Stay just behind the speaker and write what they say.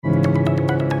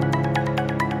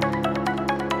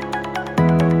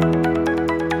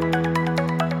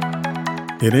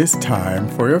It is time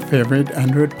for your favorite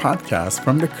Android podcast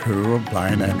from the crew of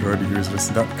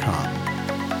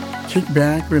blindandroidusers.com. Kick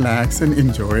back, relax, and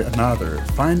enjoy another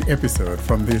fine episode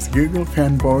from these Google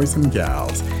fanboys and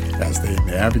gals as they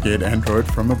navigate Android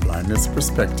from a blindness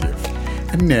perspective.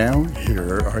 And now,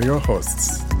 here are your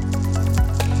hosts.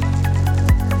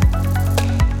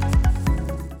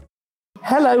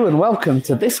 Hello and welcome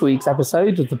to this week's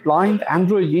episode of the Blind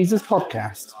Android Users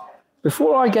Podcast.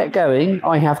 Before I get going,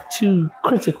 I have two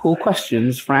critical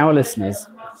questions for our listeners.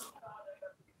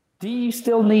 Do you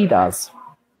still need us?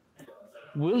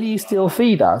 Will you still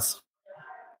feed us?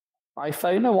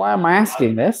 iPhone, why am I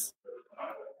asking this?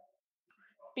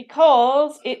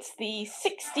 Because it's the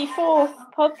 64th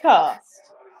podcast.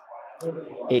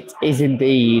 It is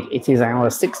indeed. It is our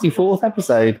 64th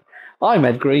episode. I'm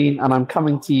Ed Green, and I'm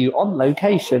coming to you on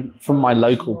location from my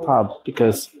local pub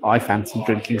because I fancy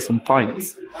drinking some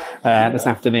pints this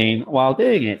afternoon while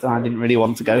doing it, and I didn't really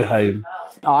want to go home.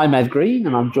 I'm Ed Green,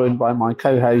 and I'm joined by my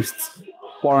co-hosts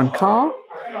Warren Carr,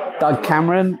 Doug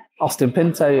Cameron, Austin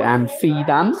Pinto, and Fee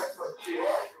Dunn.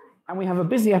 And we have a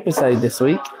busy episode this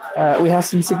week. We have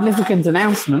some significant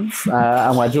announcements,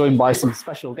 and we're joined by some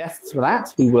special guests for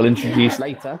that, who we'll introduce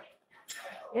later.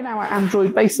 In our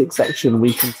Android Basics section,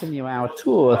 we continue our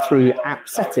tour through app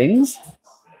settings.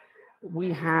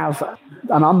 We have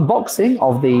an unboxing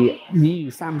of the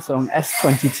new Samsung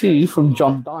S22 from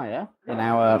John Dyer in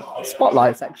our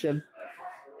Spotlight section.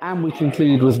 And we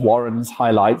conclude with Warren's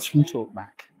highlights from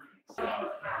Talkback.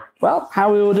 Well, how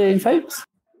are we all doing, folks?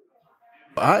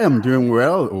 I am doing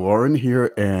well, Warren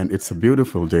here, and it's a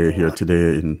beautiful day here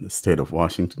today in the state of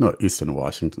Washington, or Eastern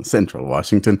Washington, Central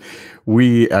Washington.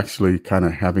 We actually kind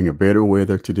of having a better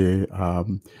weather today.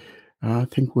 I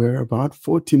think we're about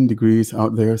 14 degrees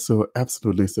out there, so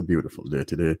absolutely it's a beautiful day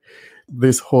today.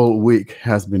 This whole week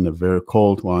has been a very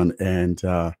cold one, and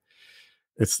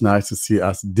it's nice to see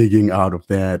us digging out of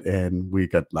that, and we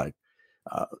got like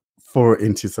 4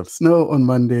 inches of snow on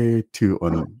Monday, 2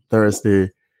 on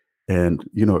Thursday. And,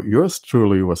 you know, yours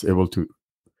truly was able to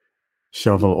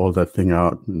shovel all that thing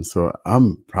out. And so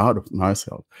I'm proud of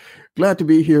myself. Glad to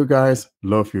be here, guys.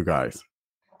 Love you guys.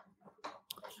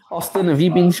 Austin, have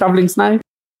you been shoveling snow?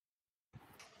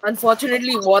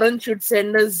 Unfortunately, Warren should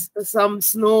send us some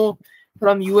snow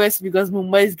from US because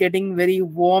Mumbai is getting very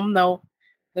warm now.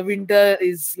 The winter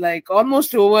is like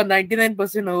almost over,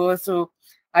 99% over. So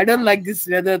I don't like this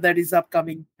weather that is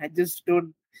upcoming. I just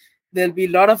don't. There'll be a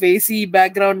lot of AC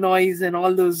background noise and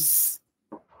all those.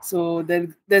 So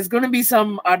there's going to be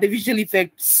some artificial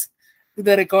effects to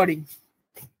the recording.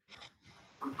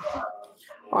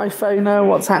 iPhone,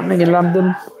 what's happening in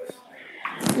London?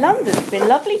 London's been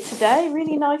lovely today.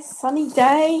 Really nice sunny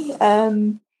day. I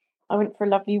went for a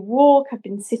lovely walk. I've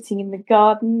been sitting in the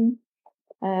garden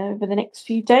over the next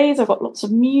few days. I've got lots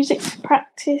of music to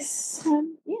practice.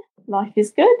 Life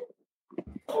is good.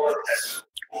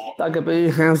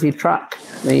 Dugaboo, how's your truck?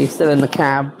 Are you still in the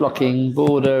cab blocking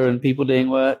border and people doing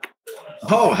work?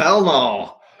 Oh, hell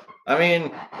no. I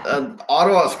mean,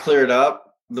 Ottawa's cleared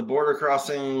up. The border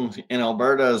crossing in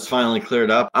Alberta is finally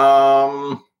cleared up.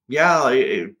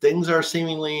 Things are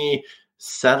seemingly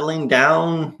settling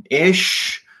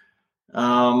down-ish.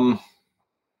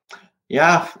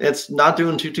 It's not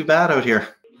doing too bad out here.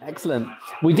 Excellent.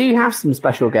 We do have some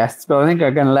special guests, but I think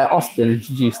I'm going to let Austin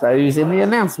introduce those in the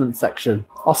announcement section.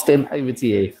 Austin, over to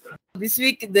you. This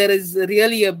week, there is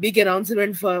really a big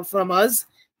announcement from us.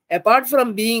 Apart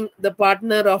from being the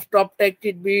partner of Top Tech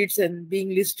Tidbits and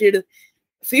being listed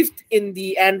 5th in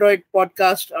the Android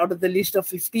podcast out of the list of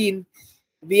 15,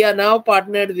 we are now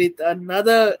partnered with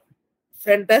another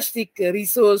fantastic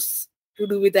resource to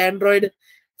do with Android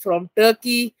from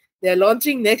Turkey. They're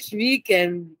launching next week,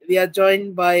 and we are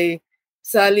joined by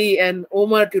Sally and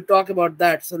Omar to talk about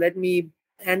that. So let me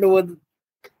hand over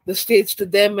the stage to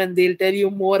them, and they'll tell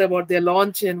you more about their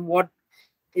launch and what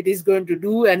it is going to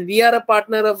do. And we are a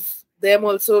partner of them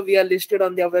also. We are listed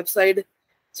on their website.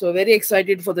 So very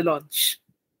excited for the launch.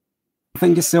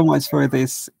 Thank you so much for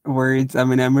these words. I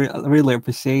mean, I really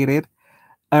appreciate it.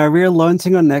 We're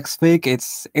launching on next week.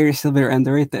 It's AirSilver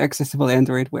Android, the accessible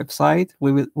Android website.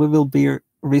 We will be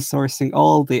resourcing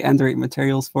all the Android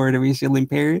materials for the visually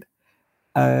impaired.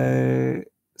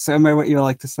 So Ömer, what you would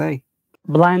like to say?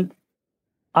 Blind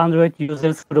Android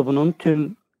Users grubunun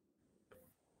tüm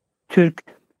Türk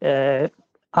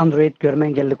Android görme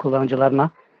engelli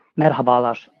kullanıcılarına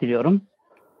merhabalar diliyorum.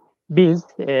 Biz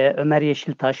Ömer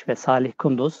Yeşiltaş ve Salih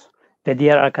Kunduz ve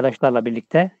diğer arkadaşlarla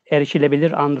birlikte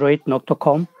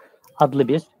erişilebilirandroid.com adlı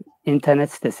bir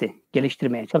internet sitesi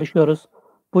geliştirmeye çalışıyoruz.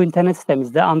 Bu internet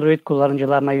sitemizde Android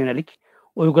kullanıcılarına yönelik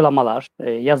uygulamalar,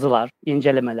 yazılar,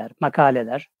 incelemeler,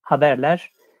 makaleler,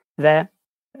 haberler ve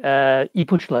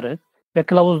ipuçları ve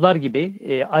kılavuzlar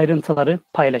gibi ayrıntıları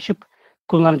paylaşıp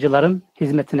kullanıcıların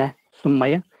hizmetine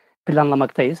sunmayı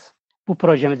planlamaktayız. Bu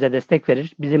projemize destek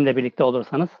verir, bizimle birlikte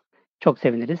olursanız çok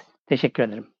seviniriz. Teşekkür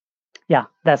ederim. Yeah,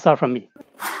 that's all from me.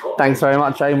 Thanks very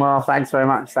much, Omar. Thanks very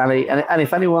much, Sally. And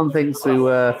if anyone thinks we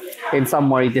were in some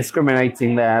way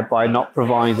discriminating there by not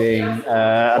providing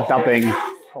a dubbing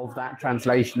of that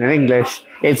translation in English,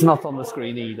 it's not on the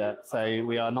screen either. So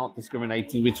we are not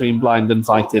discriminating between blind and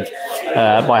sighted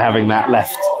by having that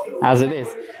left as it is.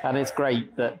 And it's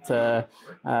great that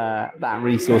that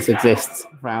resource exists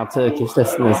for our Turkish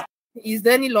listeners. Is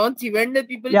there any launch event that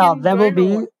people Yeah, can there will join or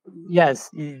be. what? Yes,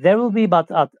 there will be,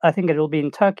 but I think it will be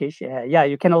in Turkish. Yeah,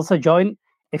 you can also join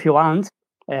if you want.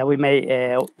 We may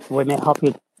help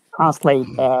you translate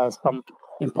some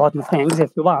important things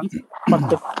if you want. But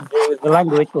the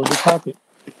language will be Turkish.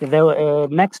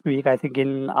 Next week, I think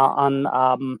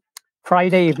on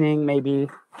Friday evening maybe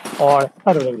or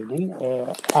Saturday evening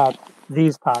at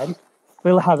these times,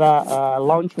 we'll have a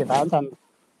launch event and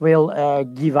we'll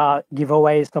give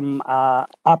away some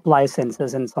app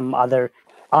licenses and some other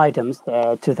items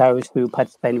to those who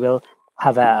participate. We'll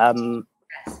have a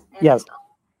yes.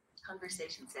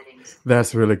 Conversation settings.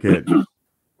 That's really good.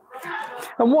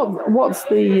 And what's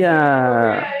the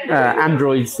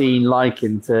Android scene like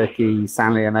in Turkey,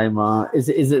 Sally and Omar? Is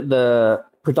it the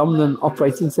predominant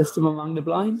operating system among the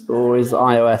blind, or is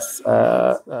iOS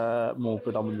more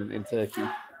predominant in Turkey?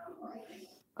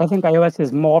 I think iOS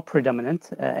is more predominant.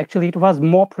 Actually, it was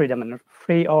more predominant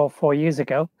 3 or 4 years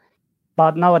ago.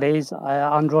 But nowadays,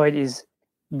 Android is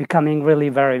becoming really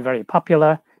very, very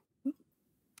popular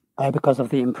because of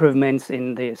the improvements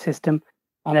in the system.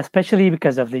 And especially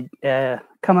because of the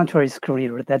commentary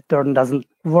screen that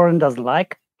Warren doesn't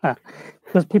like.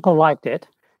 Because people liked it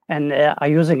and are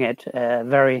using it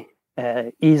very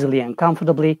easily and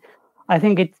comfortably. I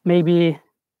think it may be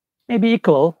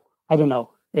equal. I don't know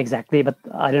exactly, but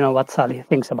I don't know what Salih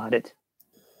thinks about it.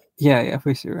 Yeah,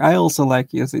 for sure. I also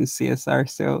like using CSR,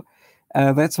 so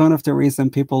that's one of the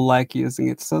reasons people like using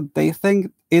it. So they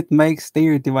think it makes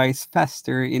their device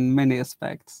faster in many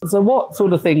aspects. So what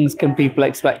sort of things can people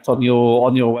expect on your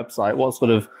website? What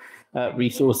sort of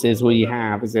resources will you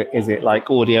have? Is it like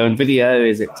audio and video?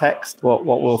 Is it text? What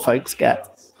will folks get?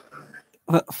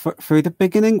 Well, for the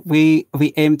beginning, we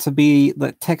aim to be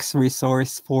the text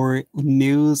resource for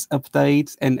news,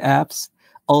 updates, and apps.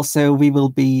 Also, we will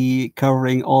be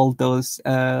covering all those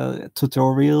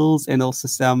tutorials and also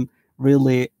some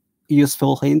really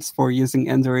useful hints for using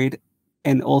Android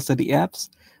and also the apps.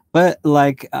 But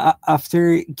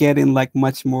after getting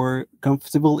much more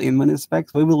comfortable in many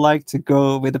aspects, we would like to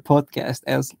go with the podcast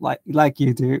as like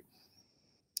you do.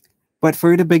 But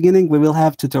for the beginning, we will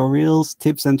have tutorials,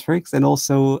 tips and tricks, and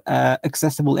also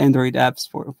accessible Android apps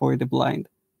for the blind.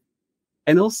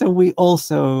 And also, we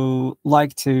also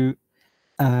like to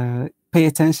pay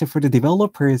attention for the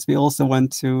developers. We also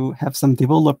want to have some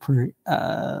developer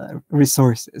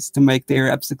resources to make their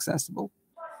apps accessible.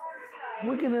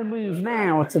 We're going to move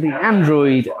now to the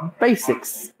Android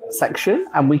basics section,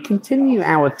 and we continue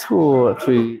our tour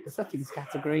through the settings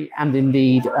category and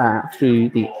indeed through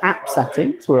the app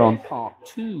settings. We're on part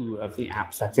 2 of the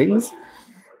app settings.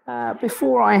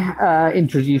 Before I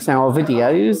introduce our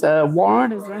videos,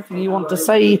 Warren, is there anything you want to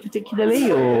say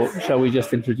particularly, or shall we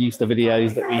just introduce the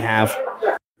videos that we have?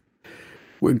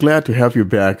 We're glad to have you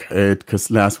back, Ed,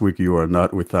 because last week you were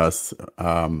not with us.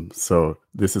 So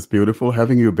this is beautiful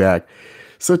having you back.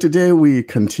 So today we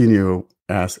continue,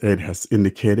 as Ed has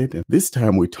indicated, and this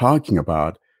time we're talking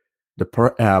about the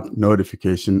per app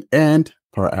notification and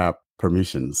per app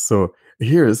permissions. So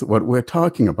here's what we're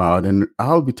talking about, and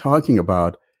I'll be talking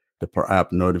about the per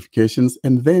app notifications,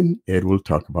 and then Ed will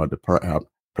talk about the per app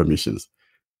permissions.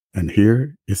 And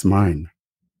here is mine.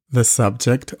 The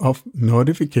subject of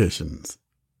notifications.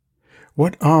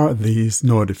 What are these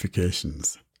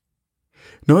notifications?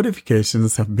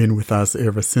 Notifications have been with us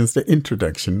ever since the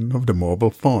introduction of the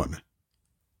mobile phone.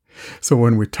 So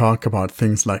when we talk about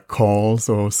things like calls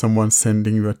or someone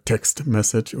sending you a text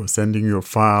message or sending you a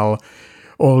file,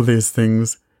 all these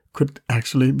things could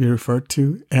actually be referred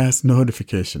to as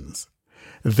notifications.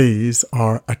 These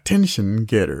are attention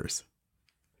getters.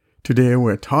 Today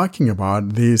we're talking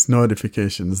about these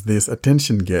notifications, these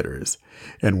attention getters,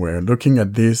 and we're looking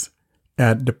at these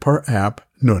at the per app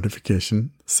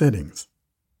notification settings.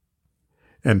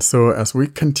 And so as we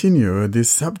continue this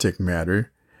subject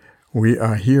matter, we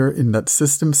are here in that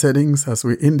system settings as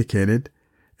we indicated,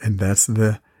 and that's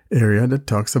the area that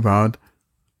talks about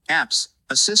Apps,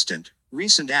 Assistant,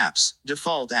 Recent Apps,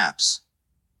 Default Apps.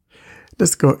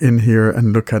 Let's go in here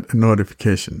and look at a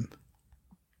notification.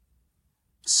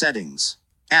 Settings.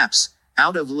 Apps.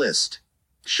 Out of list.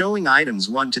 Showing items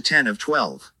 1 to 10 of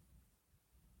 12.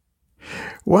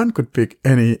 One could pick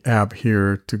any app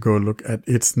here to go look at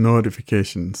its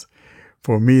notifications.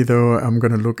 For me, though, I'm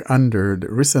going to look under the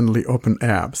recently opened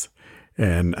apps.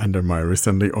 And under my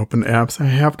recently opened apps, I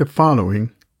have the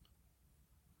following.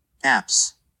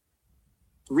 Apps.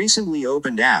 Recently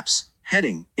opened apps.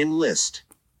 Heading. In list.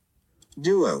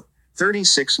 Duo.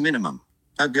 36 minimum.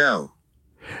 Ago.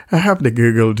 I have the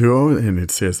Google Duo, and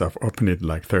it says I've opened it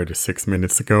like 36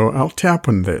 minutes ago. I'll tap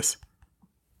on this.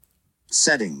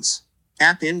 Settings.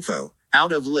 App info.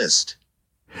 Out of list.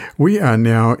 We are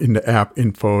now in the app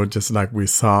info just like we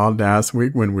saw last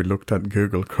week when we looked at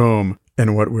Google Chrome.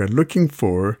 And what we're looking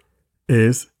for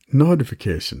is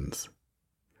notifications.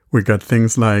 We got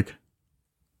things like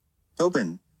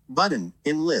Open. Button.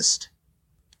 In list.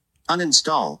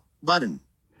 Uninstall. Button.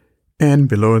 And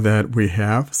below that, we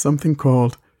have something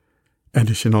called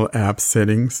additional app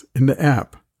settings in the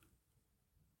app.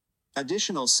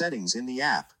 Additional settings in the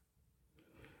app.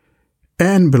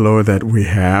 And below that, we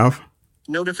have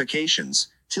Notifications.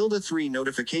 ~3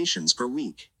 notifications per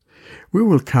week. We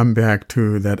will come back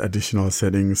to that additional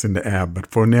settings in the app, but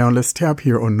for now, let's tap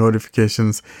here on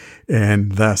notifications,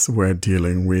 and thus we're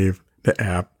dealing with the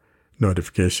app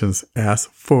notifications as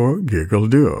for Google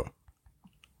Duo.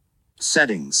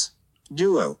 Settings.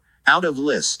 Duo. Out of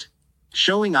list.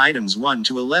 Showing items 1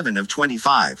 to 11 of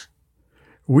 25.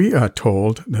 We are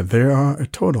told that there are a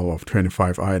total of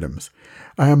 25 items.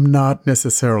 I am not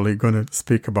necessarily going to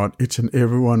speak about each and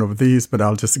every one of these, but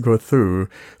I'll just go through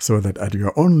so that at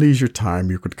your own leisure time,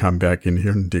 you could come back in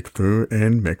here and dig through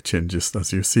and make changes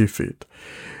as you see fit.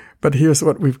 But here's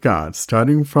what we've got.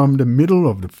 Starting from the middle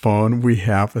of the phone, we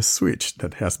have a switch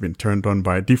that has been turned on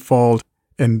by default,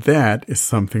 and that is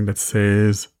something that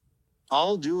says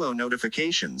All Duo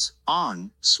notifications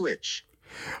on switch.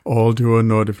 All Duo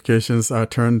notifications are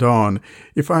turned on.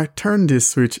 If I turn this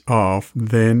switch off,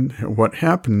 then what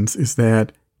happens is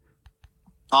that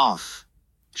Off.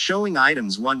 Showing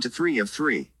items 1 to 3 of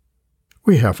 3.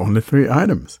 we have only 3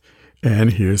 items.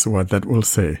 And here's what that will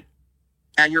say.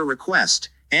 At your request,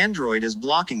 Android is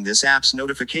blocking this app's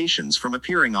notifications from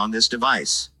appearing on this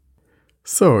device.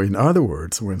 So, in other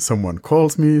words, when someone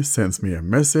calls me, sends me a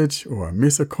message, or I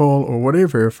miss a call, or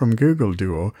whatever from Google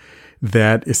Duo,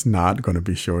 that is not going to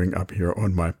be showing up here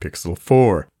on my Pixel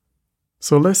 4.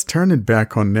 So let's turn it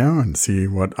back on now and see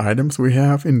what items we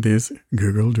have in these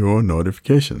Google Duo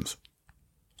notifications.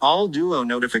 All Duo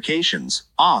notifications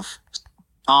off.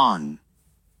 On.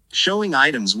 Showing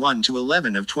items 1 to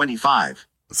 11 of 25.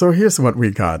 So here's what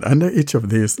we got. Under each of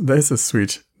these, there's a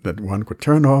switch that one could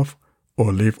turn off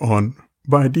or leave on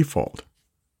by default.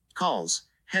 Calls.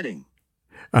 Heading.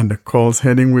 Under calls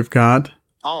heading, we've got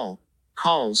All.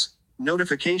 Calls.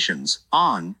 Notifications.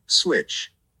 On.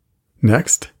 Switch.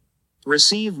 next.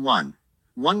 Receive 1.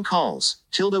 1 calls.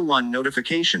 ~1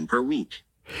 notification per week.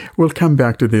 We'll come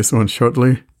back to this one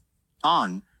shortly.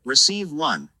 On. Receive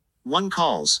 1. 1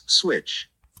 calls. Switch.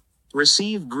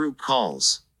 Receive group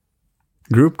calls.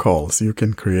 Group calls. You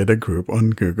can create a group on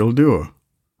Google Duo.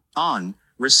 On.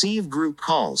 Receive group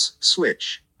calls.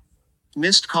 Switch.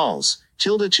 Missed calls.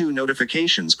 ~2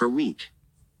 notifications per week.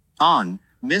 On.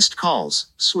 Missed calls.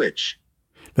 Switch.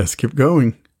 Let's keep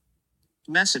going.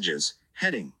 Messages.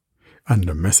 Heading.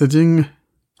 Under messaging,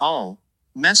 All.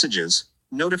 Messages.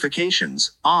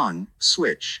 Notifications. On.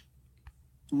 Switch.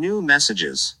 New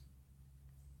messages.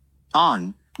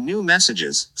 On. New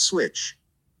messages. Switch.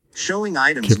 Showing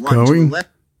items Keep 1 going. to 11.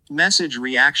 Message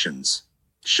reactions.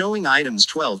 Showing items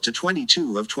 12 to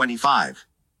 22 of 25.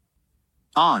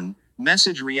 On.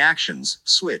 Message reactions.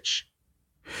 Switch.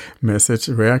 message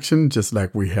reaction, just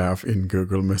like we have in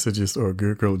Google Messages or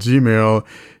Google Gmail,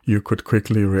 you could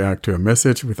quickly react to a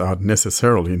message without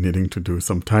necessarily needing to do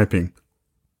some typing.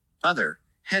 Other.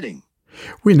 Heading.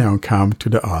 We now come to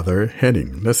the other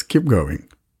heading. Let's keep going.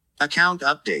 Account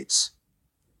updates.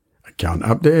 Account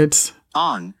updates.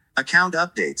 On. Account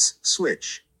updates.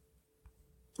 Switch.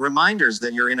 Reminders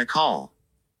that you're in a call.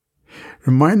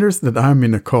 Reminders that I'm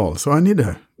in a call. So I need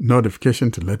a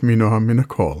notification to let me know I'm in a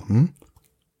call.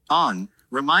 On.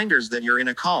 Reminders that you're in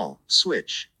a call.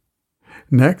 Switch.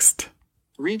 Next.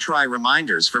 Retry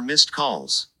reminders for missed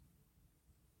calls.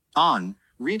 On.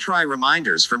 Retry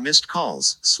reminders for missed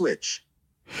calls. Switch.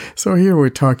 So here we're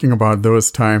talking about those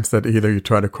times that either you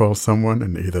try to call someone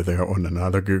and either they're on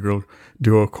another Google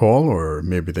Duo call, or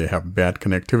maybe they have bad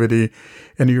connectivity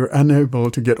and you're unable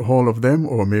to get hold of them,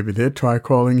 or maybe they try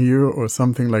calling you or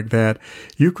something like that.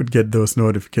 You could get those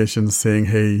notifications saying,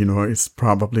 hey, it's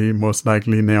probably most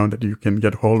likely now that you can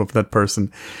get hold of that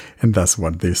person. And that's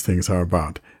what these things are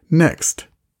about. Next.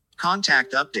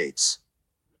 Contact updates.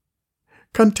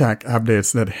 Contact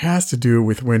updates, that has to do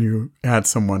with when you add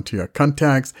someone to your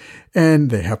contacts and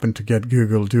they happen to get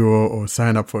Google Duo or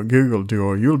sign up for Google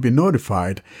Duo. You'll be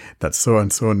notified that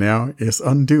so-and-so now is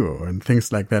on Duo and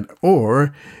things like that.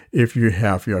 Or if you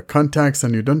have your contacts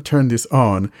and you don't turn this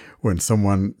on, when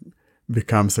someone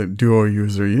becomes a Duo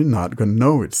user, you're not going to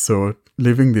know it. So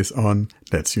leaving this on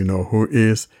lets you know who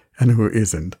is and who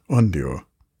isn't on Duo.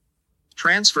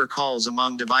 Transfer calls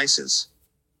among devices.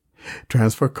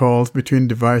 Transfer calls between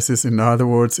devices. In other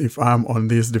words, if I'm on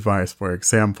this device, for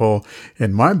example,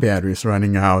 and my battery is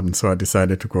running out, and so I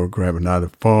decided to go grab another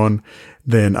phone,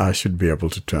 then I should be able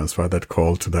to transfer that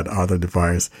call to that other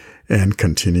device and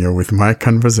continue with my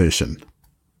conversation.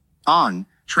 On.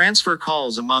 Transfer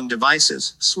calls among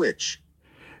devices. Switch.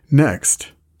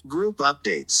 Next. Group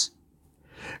updates.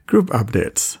 Group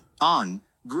updates. On.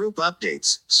 Group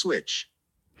updates. Switch.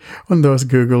 On those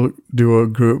Google Duo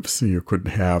groups, you could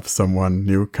have someone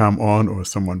new come on or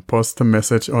someone post a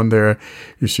message on there.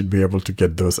 You should be able to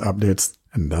get those updates,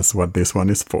 and that's what this one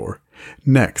is for.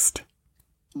 Next.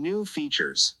 New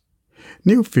features.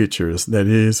 New features, that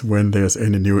is when there's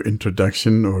any new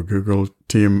introduction or Google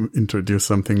team introduce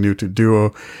something new to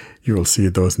Duo, you will see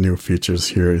those new features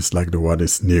here. It's like the what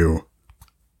is new.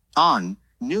 On.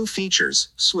 New features.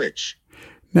 Switch.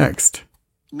 Next.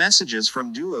 Messages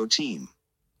from Duo team.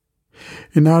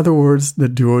 In other words, the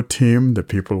Duo team, the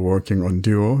people working on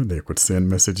Duo, they could send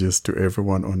messages to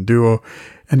everyone on Duo,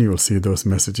 and you will see those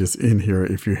messages in here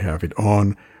if you have it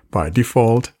on. By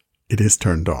default, it is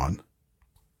turned on.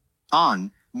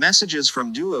 On. Messages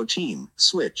from Duo team.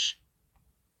 Switch.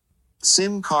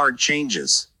 SIM card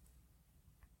changes.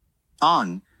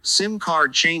 On. SIM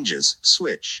card changes.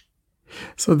 Switch.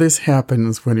 So this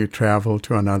happens when you travel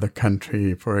to another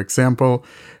country, for example.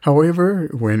 However,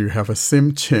 when you have a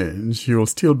SIM change, you'll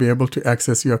still be able to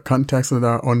access your contacts that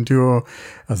are on Duo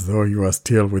as though you are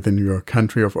still within your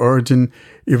country of origin,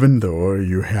 even though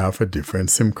you have a different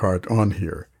SIM card on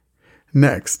here.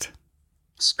 Next.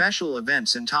 Special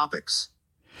events and topics.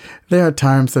 There are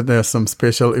times that there are some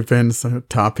special events,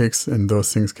 topics, and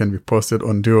those things can be posted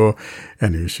on Duo,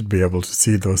 and you should be able to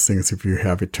see those things if you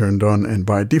have it turned on, and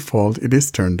by default, it is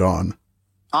turned on.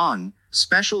 On.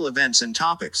 Special events and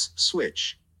topics.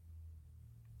 Switch.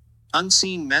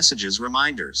 Unseen messages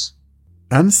reminders.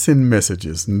 Unseen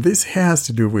messages. And this has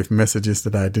to do with messages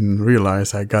that I didn't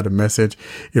realize I got a message.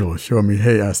 It will show me,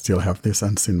 hey, I still have these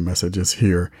unseen messages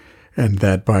here, and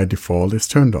that by default is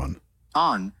turned on.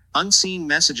 On. Unseen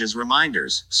messages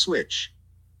reminders. Switch.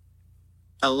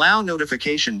 Allow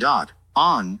notification dot.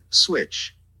 On.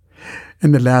 Switch.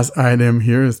 And the last item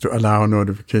here is to allow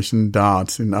notification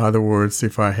dots. In other words,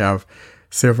 if I have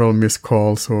several missed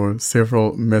calls or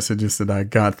several messages that I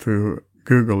got through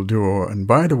Google Duo. And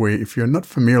by the way, if you're not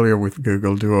familiar with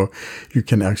Google Duo, you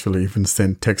can actually even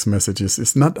send text messages.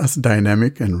 It's not as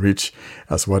dynamic and rich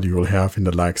as what you will have in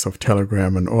the likes of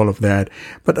Telegram and all of that,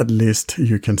 but at least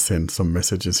you can send some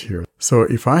messages here. So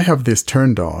if I have this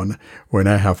turned on, when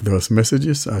I have those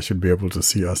messages, I should be able to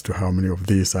see as to how many of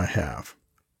these I have.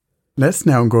 Let's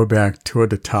now go back toward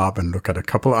the top and look at a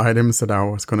couple items that I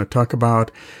was going to talk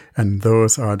about, and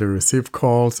those are the received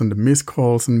calls and the missed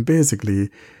calls, and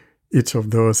basically each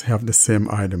of those have the same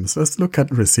items. Let's look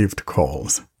at received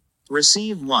calls.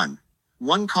 Receive 1.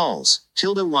 1 calls,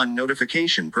 ~1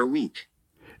 notification per week.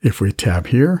 If we tab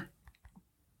here.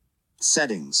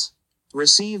 Settings.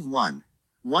 Receive 1.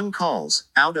 1 calls,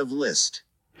 out of list.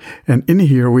 And in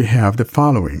here we have the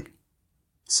following.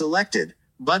 Selected,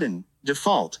 button,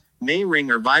 default, may ring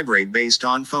or vibrate based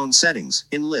on phone settings,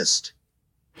 in list.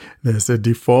 There's the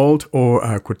default, or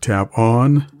I could tap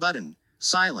on. Button,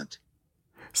 silent.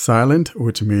 Silent,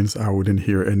 which means I wouldn't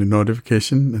hear any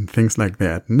notification and things like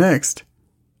that. Next.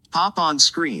 Pop on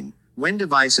screen. When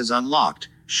device is unlocked,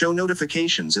 show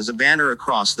notifications as a banner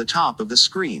across the top of the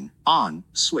screen. On,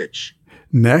 switch.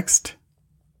 Next.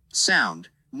 Sound,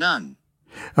 none.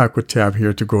 I could tap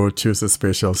here to go choose a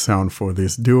special sound for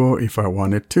this Duo if I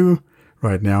wanted to.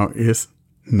 Right now is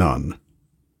none.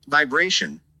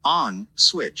 Vibration, on,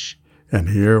 switch. And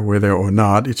here, whether or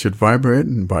not it should vibrate,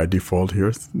 and by default here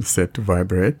it's set to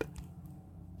vibrate.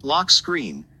 Lock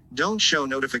screen, don't show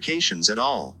notifications at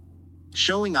all.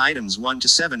 Showing items 1 to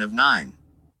 7 of 9.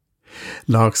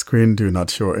 Lock screen do not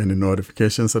show any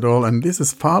notifications at all. And this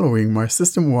is following my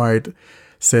system-wide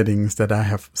settings that I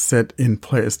have set in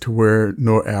place to where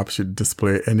no app should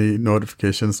display any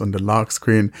notifications on the lock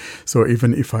screen. So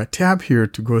even if I tap here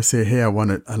to go say, hey, I want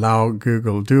to allow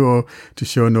Google Duo to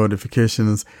show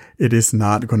notifications, it is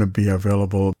not going to be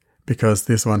available because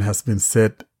this one has been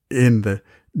set in the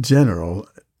general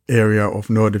area of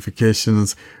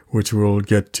notifications, which we'll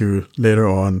get to later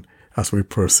on as we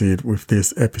proceed with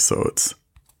these episodes.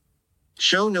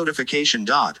 Show notification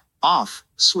dot off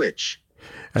switch.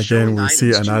 Again, we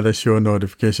see another show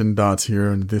notification dots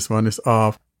here, and this one is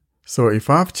off. So if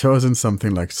I've chosen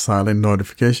something like silent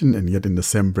notification, and yet in the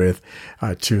same breath,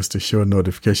 I choose to show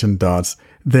notification dots,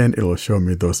 then it will show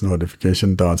me those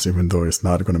notification dots, even though it's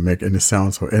not going to make any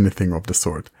sounds or anything of the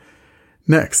sort.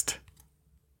 Next.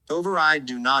 Override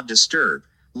do not disturb.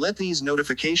 Let these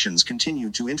notifications continue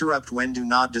to interrupt when do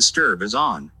not disturb is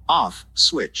on, off,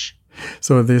 switch.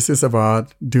 So this is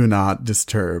about do not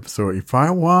disturb. So if I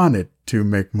wanted to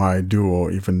make my Duo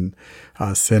even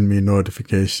send me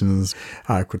notifications,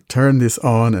 I could turn this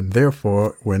on, and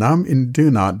therefore when I'm in do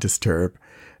not disturb,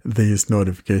 these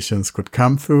notifications could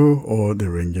come through or the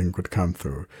ringing could come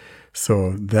through.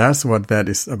 So that's what that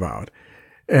is about.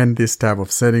 And this type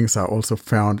of settings are also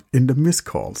found in the missed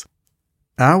calls.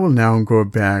 I will now go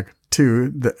back to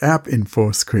the app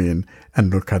info screen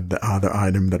and look at the other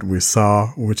item that we saw,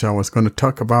 which I was going to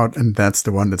talk about, and that's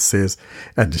the one that says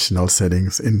additional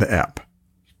settings in the app.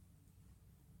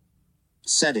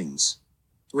 Settings.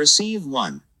 Receive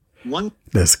 1.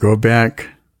 Let's go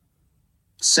back.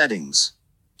 Settings.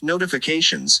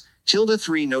 Notifications.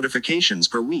 ~3 notifications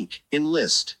per week in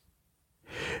list.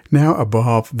 Now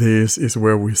above this is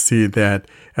where we see that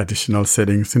additional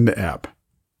settings in the app.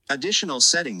 Additional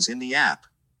settings in the app.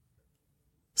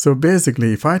 So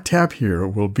basically, if I tap here,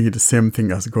 it will be the same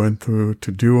thing as going through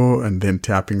to Duo and then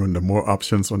tapping on the more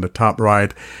options on the top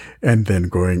right and then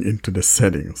going into the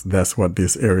settings. That's what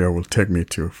this area will take me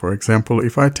to. For example,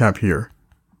 if I tap here.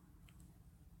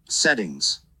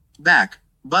 Settings. Back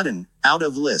button out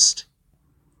of list.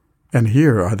 And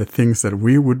here are the things that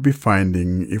we would be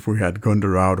finding if we had gone the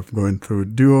route of going through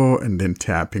Duo and then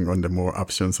tapping on the more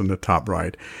options on the top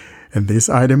right. And these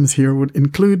items here would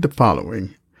include the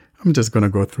following. I'm just going to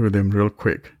go through them real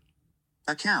quick.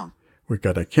 Account. We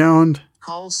got account.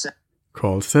 Call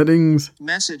settings.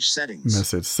 Message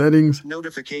settings.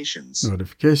 Notifications.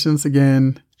 Notifications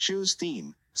again. Choose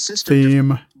theme.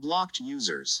 System. Blocked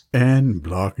users. And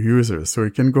block users. So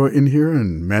you can go in here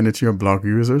and manage your block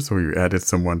users. So you added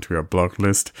someone to your block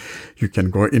list. You can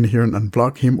go in here and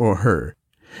unblock him or her.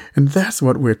 And that's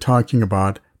what we're talking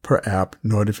about per app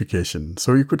notification.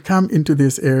 So you could come into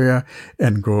this area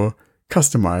and go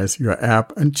customize your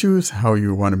app and choose how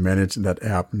you want to manage that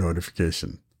app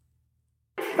notification.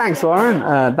 Thanks, Warren.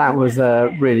 That was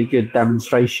a really good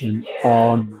demonstration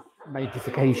on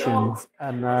notifications.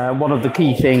 And one of the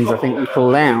key things I think we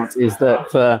pulled out is that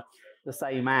for the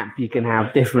same app, you can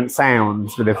have different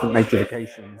sounds for different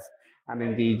notifications. And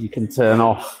indeed, you can turn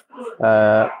off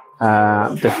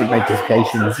different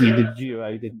notifications. You did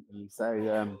Duo, didn't you?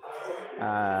 So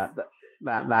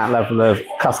that level of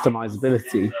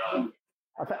customizability.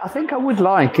 I think I would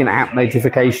like in app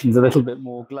notifications a little bit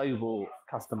more global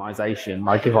customization.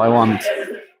 Like if I want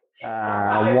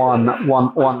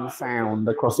one sound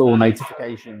across all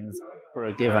notifications for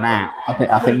a given app,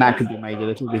 I think that could be made a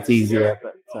little bit easier.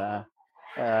 But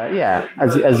yeah,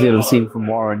 as you'll have seen from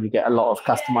Warren, you get a lot of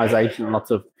customization, lots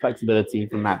of flexibility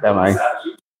from that demo.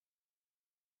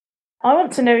 I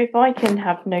want to know if I can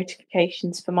have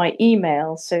notifications for my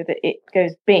email so that it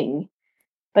goes bing,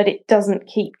 but it doesn't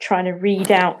keep trying to read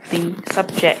out the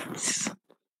subjects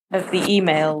of the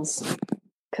emails,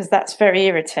 because that's very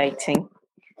irritating.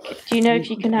 Do you know if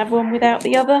you can have one without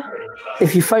the other?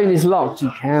 If your phone is locked,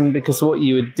 you can, because what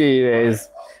you would do is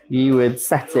you would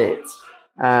set it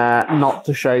not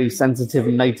to show sensitive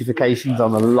notifications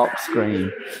on the lock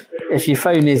screen. If your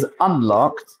phone is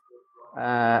unlocked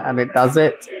and it does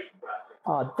it,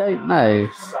 I don't know,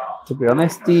 to be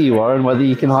honest. Do you, Warren, whether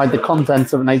you can hide the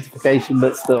contents of a notification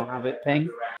but still have it ping?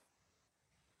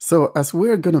 So as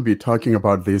we're going to be talking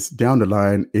about this down the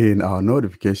line in our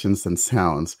notifications and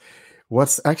sounds,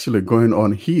 what's actually going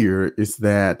on here is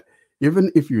that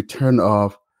even if you turn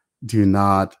off do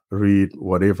not read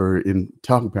whatever in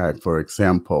TalkBack, for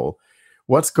example,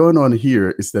 what's going on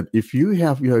here is that if you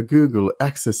have your Google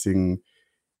accessing,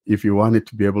 if you want it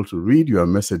to be able to read your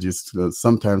messages,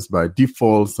 sometimes by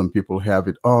default, some people have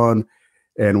it on,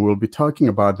 and we'll be talking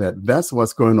about that. That's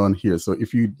what's going on here. So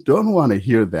if you don't want to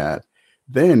hear that,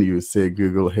 then you say,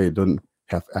 Google, hey, don't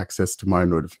have access to my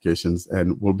notifications,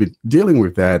 and we'll be dealing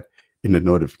with that in the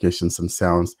notifications and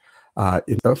sounds.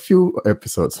 In a few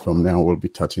episodes from now, we'll be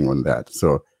touching on that.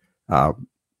 So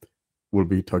we'll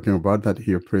be talking about that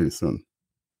here pretty soon.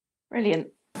 Brilliant.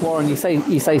 Warren, you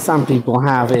say some people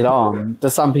have it on. Do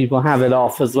some people have it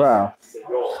off as well?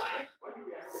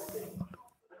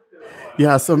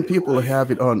 Yeah, some people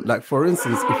have it on. Like, for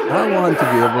instance, if I want to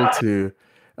be able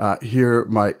to hear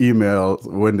my emails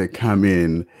when they come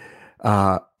in,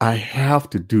 I have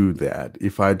to do that.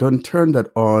 If I don't turn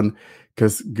that on,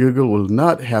 because Google will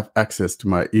not have access to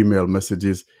my email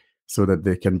messages so that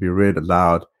they can be read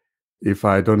aloud. If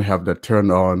I don't have that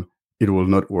turned on, it will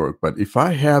not work. But if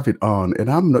I have it on, and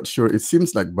I'm not sure, it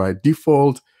seems like by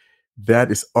default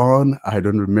that is on. I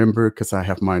don't remember because I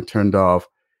have mine turned off,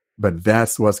 but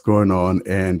that's what's going on.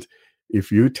 And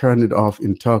if you turn it off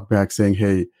in TalkBack saying,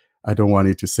 hey, I don't want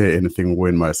you to say anything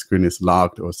when my screen is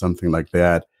locked or something like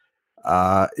that,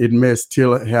 it may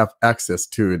still have access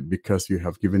to it because you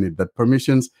have given it that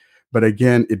permissions. But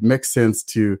again, it makes sense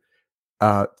to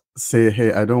say,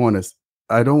 hey, I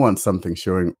don't want something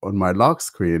showing on my lock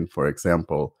screen, for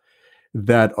example.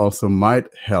 That also might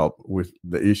help with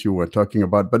the issue we're talking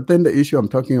about. But then the issue I'm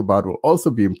talking about will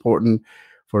also be important.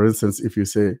 For instance, if you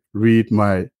say, read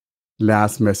my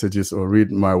last messages or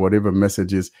read my whatever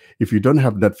messages, if you don't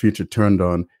have that feature turned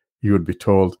on, you would be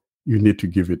told you need to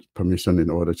give it permission in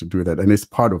order to do that. And it's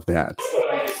part of that.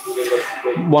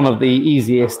 One of the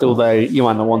easiest, although you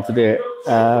might not want to do it,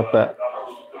 but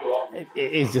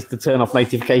it is just to turn off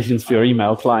notifications for your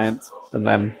email client, and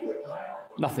then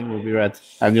nothing will be read.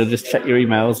 And you'll just check your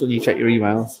emails when you check your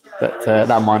emails. But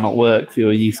that might not work for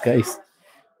your use case.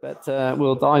 But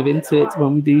we'll dive into it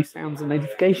when we do sounds and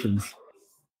notifications.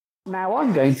 Now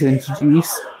I'm going to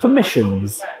introduce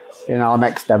permissions in our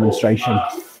next demonstration.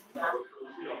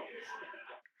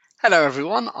 Hello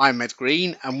everyone, I'm Ed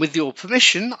Green, and with your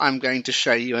permission, I'm going to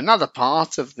show you another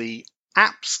part of the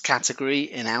apps category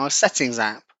in our settings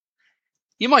app.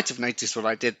 You might have noticed what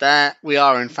I did there. We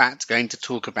are in fact going to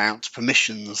talk about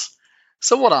permissions.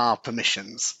 So what are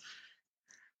permissions?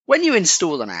 When you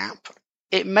install an app,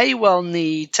 it may well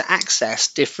need to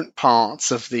access different parts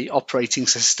of the operating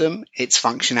system, its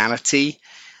functionality,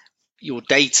 your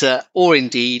data, or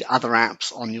indeed other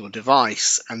apps on your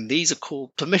device, and these are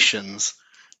called permissions.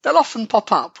 They'll often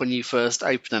pop up when you first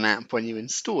open an app when you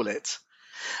install it.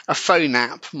 A phone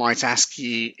app might ask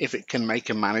you if it can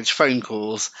make and manage phone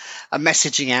calls. A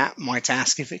messaging app might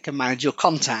ask if it can manage your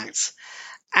contacts.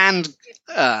 And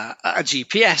a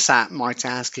GPS app might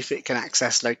ask if it can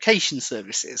access location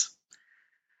services.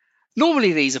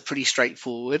 Normally these are pretty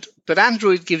straightforward, but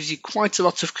Android gives you quite a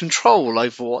lot of control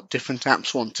over what different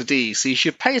apps want to do, so you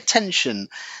should pay attention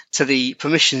to the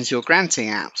permissions you're granting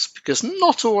apps, because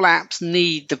not all apps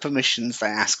need the permissions they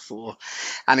ask for,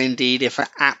 and indeed if an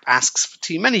app asks for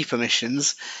too many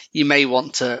permissions, you may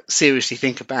want to seriously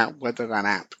think about whether that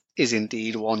app is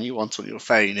indeed one you want on your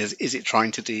phone. Is it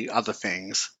trying to do other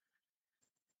things?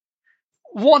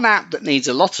 One app that needs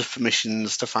a lot of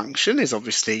permissions to function is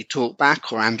obviously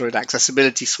TalkBack or Android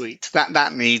Accessibility Suite.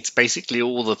 That needs basically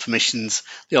all the permissions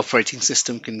the operating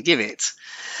system can give it.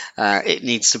 It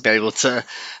needs to be able to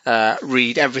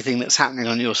read everything that's happening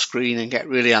on your screen and get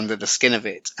really under the skin of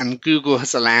it. And Google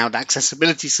has allowed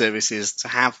accessibility services to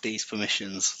have these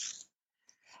permissions.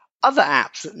 Other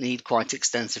apps that need quite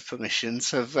extensive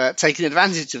permissions have taken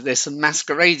advantage of this and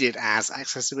masqueraded as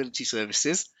accessibility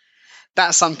services.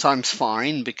 That's sometimes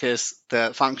fine because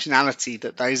the functionality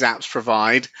that those apps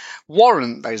provide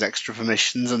warrant those extra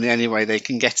permissions, and the only way they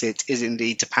can get it is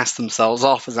indeed to pass themselves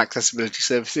off as accessibility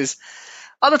services.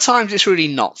 Other times it's really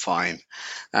not fine,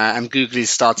 and Google is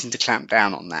starting to clamp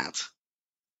down on that.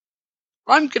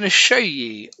 I'm going to show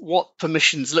you what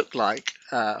permissions look like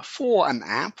for an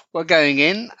app. We're going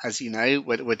in, as you know,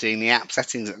 we're doing the app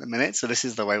settings at the minute, so this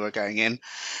is the way we're going in.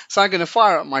 So I'm going to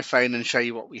fire up my phone and show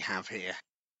you what we have here.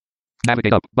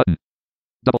 Navigate up button.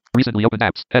 Double recently opened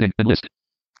apps heading and list.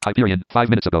 Hyperion 5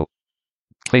 minutes ago.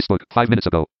 Facebook 5 minutes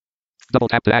ago. Double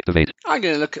tap to activate. I'm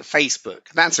going to look at Facebook.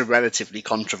 That's a relatively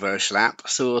controversial app,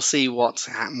 so we'll see what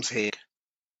happens here.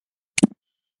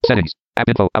 Settings. App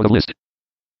info out of list.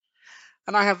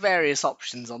 And I have various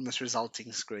options on this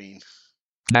resulting screen.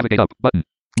 Navigate up button.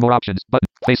 More options button.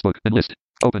 Facebook and list.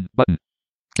 Open button.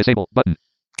 Disable button.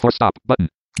 Force stop button.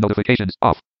 Notifications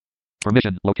off.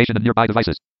 Permission, location and nearby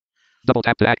devices. Double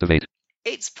tap to activate.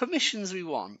 It's permissions we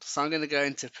want, so I'm going to go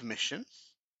into permission.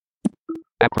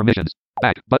 App permissions.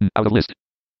 Back button out of list.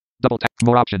 Double tap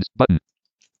more options button.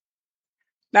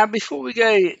 Now, before we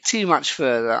go too much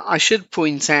further, I should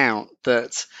point out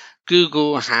that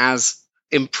Google has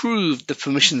improved the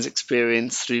permissions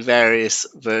experience through various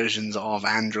versions of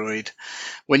Android.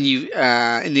 When you,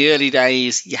 in the early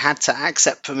days, you had to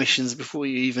accept permissions before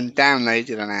you even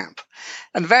downloaded an app.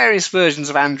 And various versions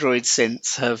of Android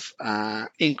since have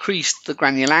increased the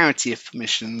granularity of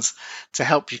permissions to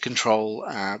help you control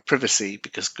privacy,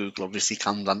 because Google obviously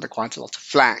comes under quite a lot of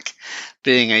flack,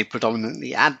 being a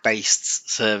predominantly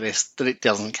ad-based service, that it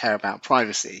doesn't care about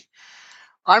privacy.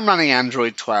 I'm running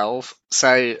Android 12,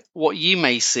 so what you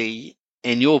may see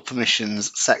in your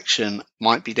permissions section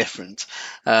might be different.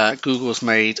 Google's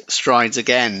made strides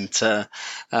again to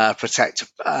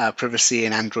protect privacy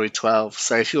in Android 12.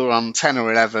 So if you're on 10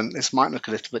 or 11, this might look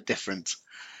a little bit different.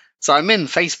 So I'm in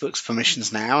Facebook's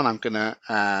permissions now, and I'm going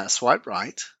to swipe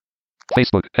right.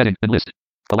 Facebook, heading, and list.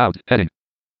 Allowed, heading.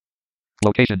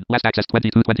 Location, last access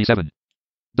 2227.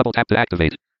 Double tap to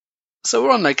activate. So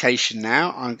we're on location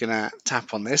now. I'm going to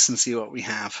tap on this and see what we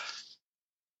have.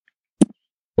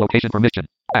 Location permission.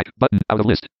 Back button out of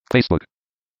list. Facebook.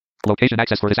 Location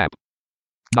access for this app.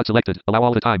 Not selected. Allow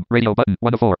all the time. Radio button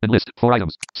 1 of 4. And list 4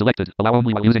 items. Selected. Allow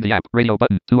only while using the app. Radio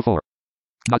button 2 of 4.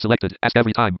 Not selected. Ask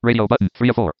every time. Radio button 3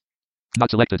 of 4. Not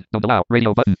selected. Don't allow.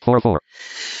 Radio button 4 of 4.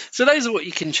 So those are what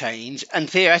you can change. And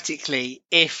theoretically,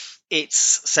 if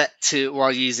it's set to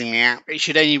while using the app, it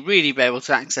should only really be able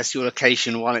to access your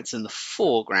location while it's in the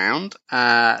foreground.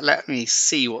 Let me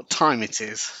see what time it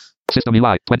is. System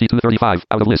UI 2235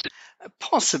 out of list.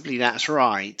 Possibly that's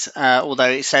right, although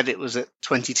it said it was at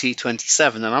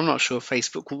 22:27, and I'm not sure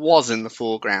Facebook was in the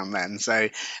foreground then. So,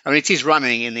 I mean, it is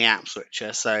running in the app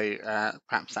switcher, so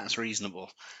perhaps that's reasonable.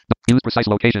 Use precise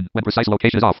location. When precise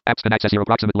location is off, apps can access your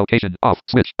approximate location. Off.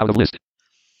 Switch out of list.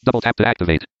 Double tap to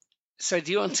activate. So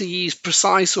do you want to use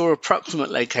precise or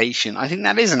approximate location? I think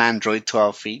that is an Android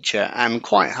 12 feature, and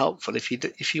quite helpful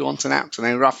if you want an app to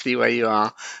know roughly where you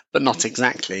are, but not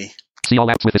exactly. See all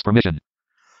apps with this permission.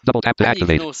 Double tap to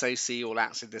activate. You can also see all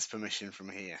apps with this permission from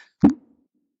here.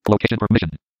 Location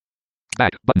permission.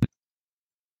 Back button.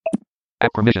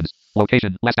 App permissions.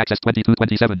 Location last access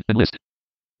 2227 and list.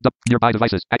 Nearby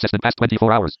devices accessed in past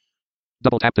 24 hours.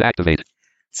 Double tap to activate.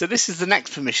 So this is the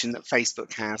next permission that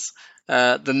Facebook has,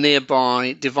 the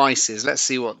nearby devices. Let's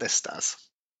see what this does.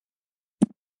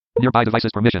 Nearby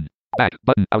devices permission. Back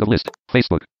button out of list.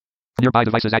 Facebook. Nearby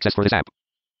devices access for this app.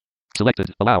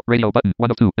 Selected. Allow. Radio button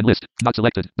 1 of 2 and list. Not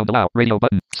selected. Don't allow. Radio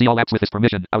button. See all apps with this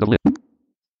permission out of list.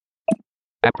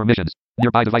 App permissions.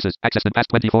 Nearby devices accessed in past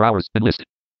 24 hours and list.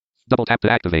 Double tap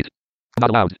to activate. Not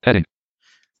allowed. Heading.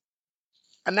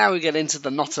 And now we get into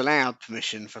the not allowed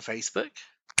permission for Facebook.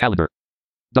 Calendar.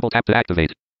 Double tap to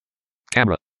activate.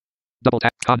 Camera. Double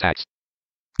tap. Contacts.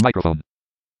 Microphone.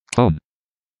 Phone.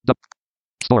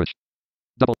 Storage.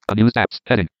 Double. Unused apps.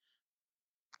 Heading.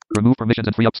 Remove permissions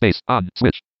and free up space. On.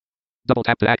 Switch. Double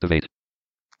tap to activate.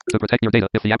 To protect your data,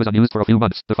 if the app is unused for a few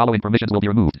months, the following permissions will be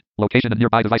removed. Location and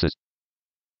nearby devices.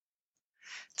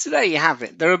 So there you have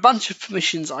it. There are a bunch of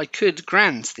permissions I could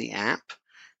grant the app,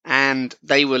 and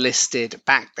they were listed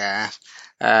back there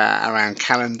around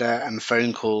calendar and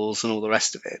phone calls and all the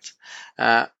rest of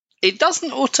it. It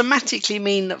doesn't automatically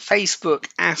mean that Facebook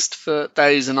asked for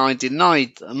those and I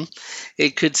denied them.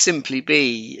 It could simply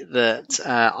be that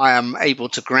I am able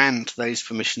to grant those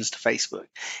permissions to Facebook.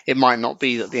 It might not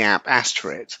be that the app asked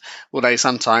for it, although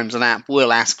sometimes an app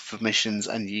will ask for permissions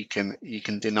and you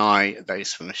can deny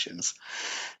those permissions.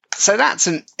 So that's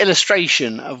an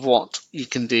illustration of what you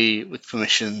can do with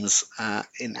permissions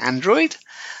in Android.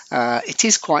 It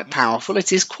is quite powerful.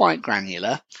 It is quite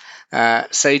granular.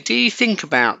 So do you think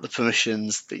about the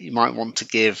permissions that you might want to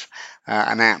give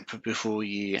an app before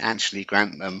you actually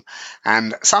grant them?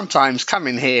 And sometimes come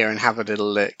in here and have a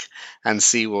little look and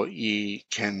see what you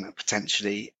can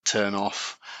potentially turn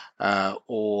off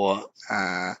or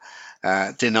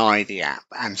deny the app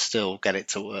and still get it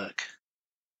to work.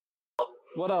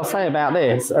 What I'll say about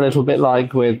this, a little bit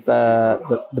like with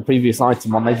the previous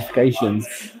item on notifications,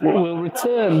 we'll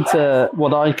return to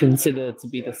what I consider to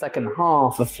be the second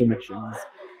half of permissions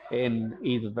in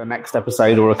either the next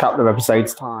episode or a couple of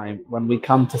episodes' time when we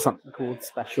come to something called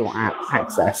special app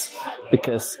access,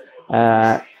 because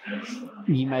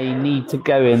you may need to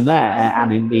go in there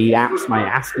and in the apps may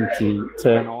ask you to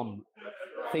turn on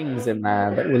things in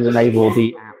there that will enable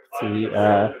the app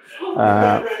to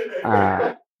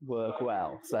work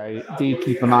well. So do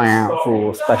keep an eye out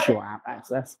for special app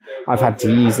access. I've had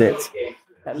to use it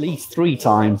at least 3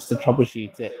 times to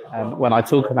troubleshoot it, and when I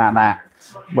talk about that,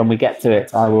 when we get to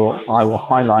it, I will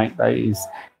highlight those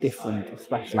different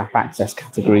special app access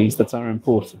categories that are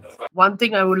important. One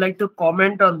thing I would like to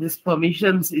comment on this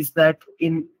permissions is that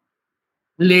in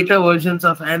later versions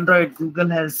of Android, Google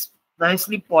has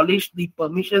nicely polished the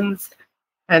permissions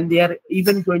and they are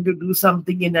even going to do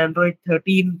something in Android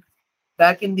 13.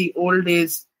 Back in the old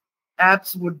days,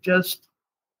 apps would just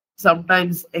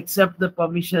sometimes accept the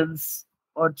permissions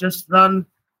or just run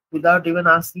without even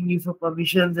asking you for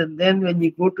permissions. And then when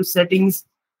you go to settings,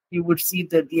 you would see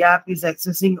that the app is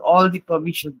accessing all the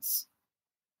permissions.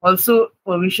 Also,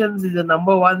 permissions is the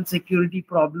number one security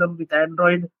problem with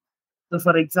Android. So,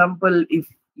 for example, if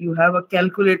you have a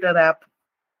calculator app,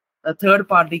 a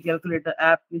third-party calculator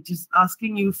app, which is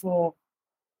asking you for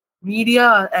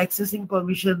media accessing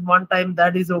permission one time,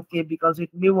 that is okay because it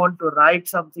may want to write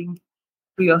something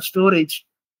to your storage.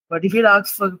 But if it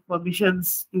asks for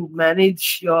permissions to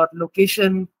manage your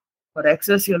location or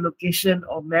access your location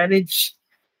or manage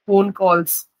phone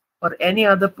calls or any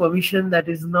other permission that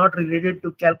is not related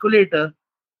to calculator,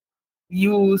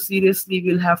 you seriously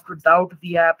will have to doubt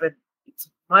the app. And it's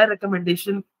my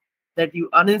recommendation that you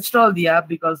uninstall the app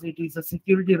because it is a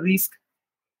security risk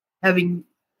having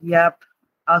the app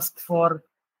ask for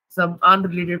some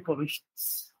unrelated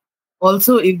permissions.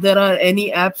 Also, if there are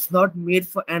any apps not made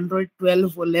for Android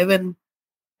 12 or 11,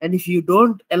 and if you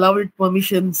don't allow it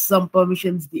permissions, some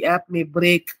permissions, the app may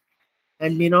break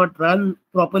and may not run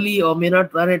properly or may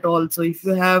not run at all. So if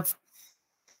you have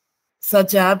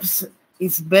such apps,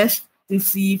 it's best to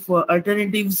see for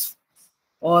alternatives,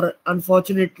 or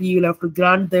unfortunately, you'll have to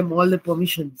grant them all the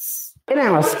permissions. In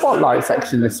our spotlight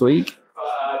section this week,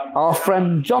 our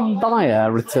friend John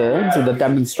Dyer returns with a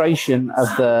demonstration of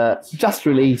the just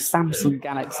released Samsung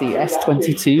Galaxy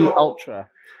S22 Ultra.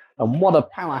 And what a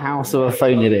powerhouse of a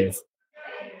phone it is.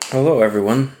 Hello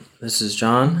everyone, this is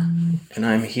John, and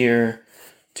I'm here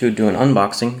to do an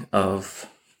unboxing of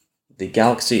the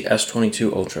Galaxy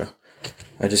S22 Ultra.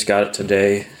 I just got it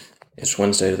today. It's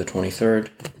Wednesday the 23rd.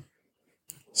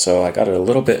 So I got it a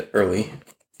little bit early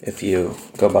if you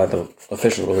go by the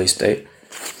official release date.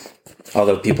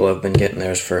 Although people have been getting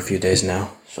theirs for a few days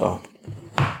now, so.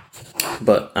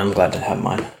 But I'm glad to have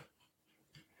mine.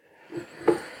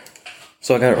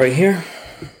 So I got it right here.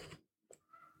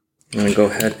 I'm going to go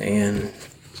ahead and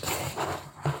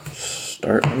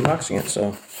start unboxing it.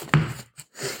 So,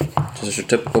 just your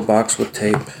typical box with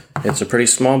tape. It's a pretty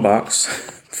small box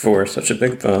for such a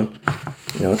big phone.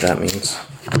 You know what that means.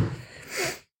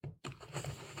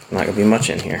 Not going to be much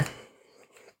in here.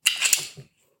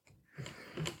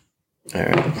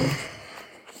 Alright.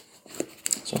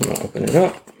 So I'm going to open it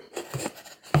up.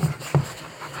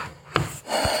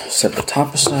 Set the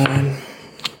top aside.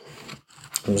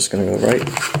 I'm just going to go right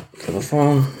for the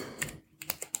phone.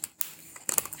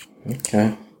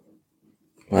 Okay.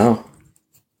 Wow.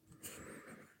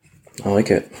 I like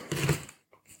it.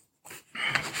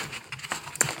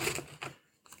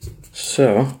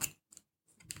 So,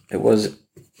 it was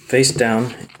face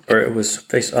down, or it was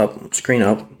face up, screen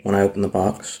up when I opened the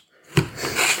box.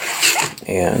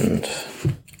 And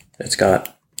it's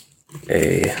got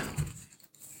a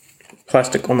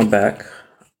plastic on the back.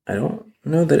 I don't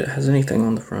know that it has anything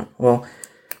on the front. Well,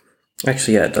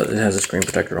 actually, yeah, it does. It has a screen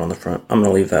protector on the front. I'm going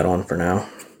to leave that on for now.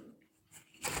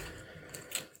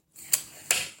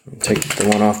 Take the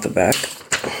one off the back.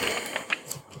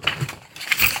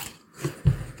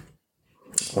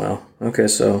 Wow. Okay,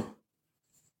 so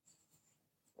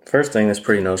first thing that's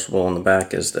pretty noticeable on the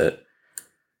back is that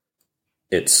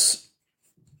it's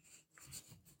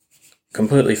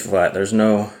completely flat. There's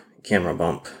no camera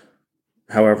bump.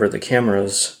 However, the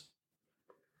cameras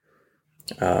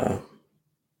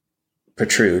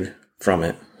protrude from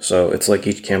it. So it's like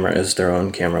each camera is their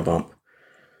own camera bump.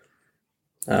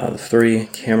 The three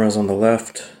cameras on the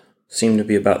left seem to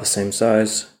be about the same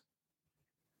size.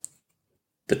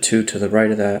 The two to the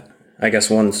right of that, I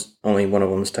guess only one of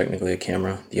them is technically a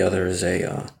camera. The other is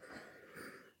a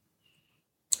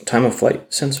time of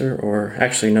flight sensor, or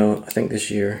actually no, I think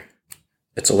this year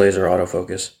it's a laser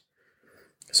autofocus.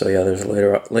 So yeah, there's a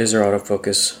laser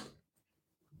autofocus.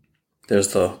 There's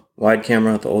the wide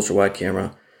camera, the ultra wide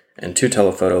camera, and two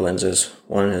telephoto lenses.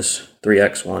 One is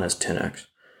 3x, one is 10x.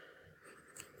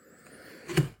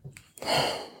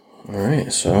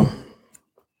 Alright, so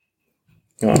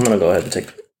I'm going to go ahead and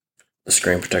take the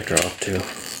screen protector off too.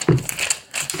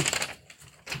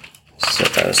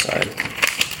 Set that aside.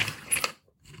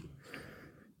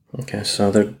 Okay,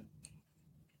 so there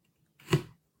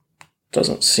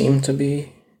doesn't seem to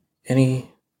be anything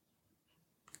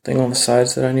on the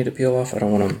sides that I need to peel off. I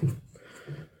don't want to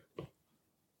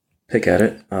pick at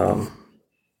it.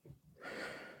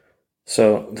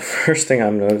 So the first thing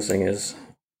I'm noticing is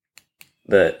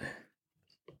that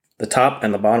the top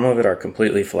and the bottom of it are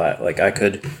completely flat. Like I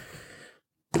don't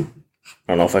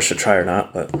know if I should try or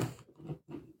not, but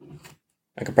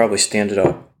I could probably stand it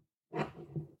up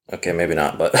Okay, maybe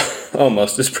not, but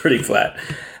almost. It's pretty flat.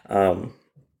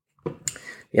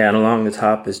 Yeah, and along the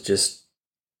top is just,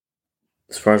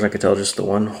 as far as I could tell, just the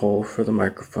one hole for the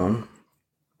microphone.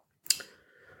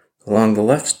 Along the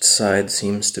left side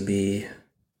seems to be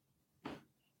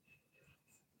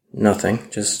nothing,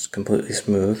 just completely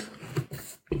smooth.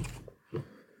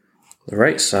 The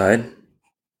right side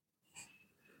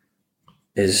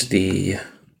is the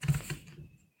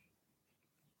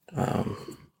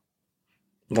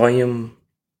volume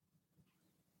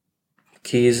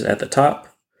keys at the top,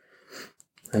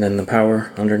 and then the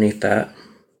power underneath that.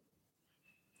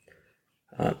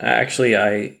 I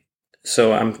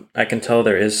can tell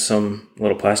there is some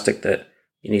little plastic that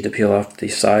you need to peel off the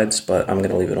sides, but I'm going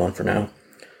to leave it on for now.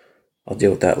 I'll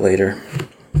deal with that later.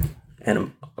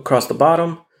 And across the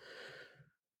bottom,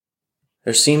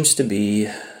 there seems to be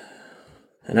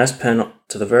an S Pen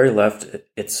to the very left.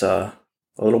 It's a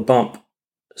little bump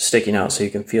sticking out so you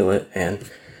can feel it. And I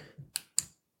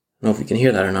don't know if you can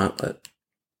hear that or not, but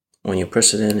when you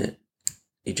press it in, it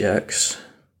ejects.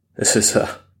 This is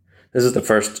the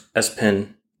first S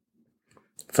Pen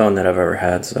phone that I've ever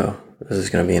had, so this is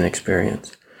going to be an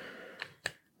experience.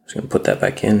 I'm just going to put that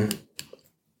back in.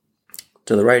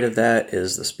 To the right of that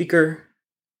is the speaker,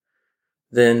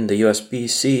 then the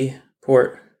USB-C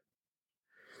port,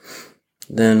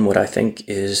 then what I think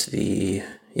is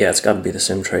it's got to be the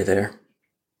SIM tray there.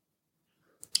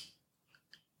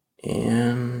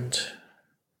 And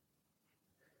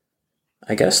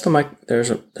I guess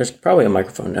there's probably a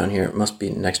microphone down here. It must be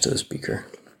next to the speaker.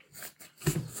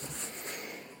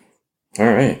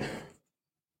 All right.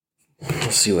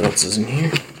 Let's see what else is in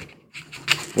here.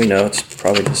 We know it's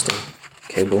probably just a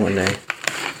cable and a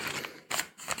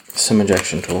SIM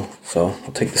ejection tool. So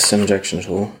I'll take the SIM ejection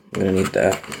tool. I'm going to need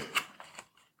that.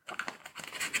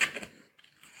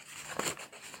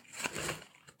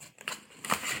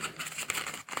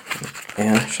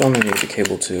 And actually I'm going to need the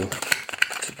cable to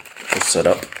set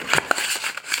up.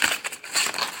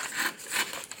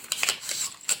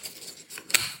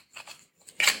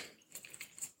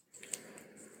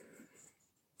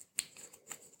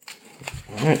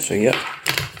 Alright, so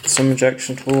SIM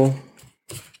ejection tool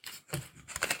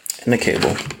and the cable.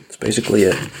 That's basically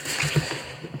it.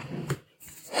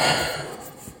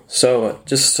 So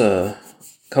just a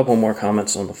couple more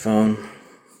comments on the phone.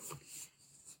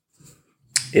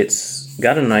 It's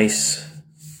got a nice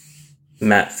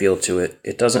matte feel to it.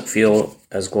 It doesn't feel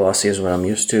as glossy as what I'm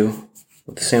used to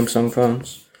with the Samsung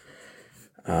phones.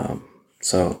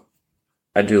 So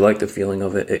I do like the feeling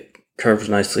of it. It curves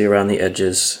nicely around the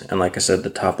edges, and like I said,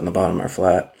 the top and the bottom are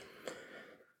flat.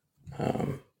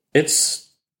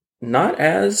 It's not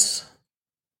as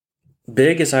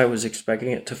big as I was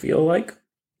expecting it to feel like.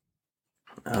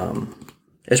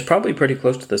 It's probably pretty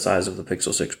close to the size of the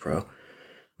Pixel 6 Pro.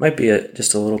 Might be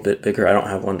just a little bit bigger. I don't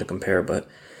have one to compare, but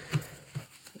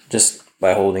just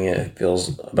by holding it, it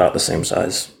feels about the same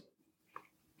size.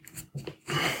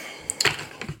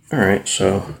 All right,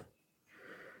 so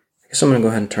I guess I'm going to go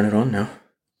ahead and turn it on now.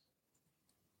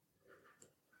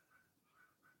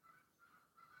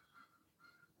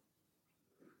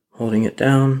 Holding it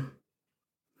down.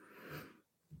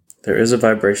 There is a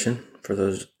vibration, for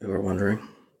those who are wondering.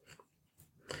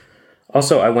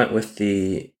 Also, I went with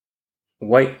the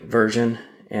white version,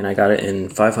 and I got it in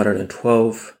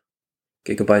 512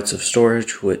 gigabytes of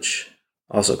storage, which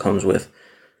also comes with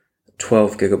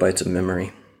 12 gigabytes of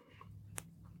memory.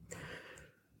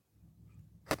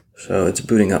 So it's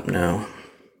booting up now.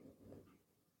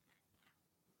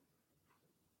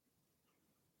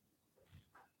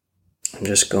 I'm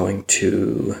just going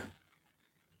to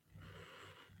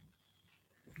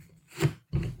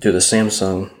do the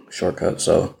Samsung shortcut,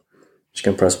 so you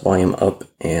can press volume up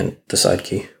and the side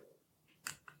key.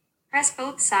 Press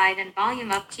both side and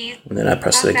volume up keys. And then I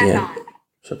press it again.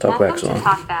 So TalkBack's on.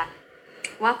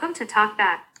 Welcome to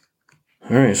TalkBack.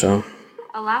 Alright, so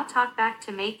allow TalkBack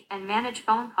to make and manage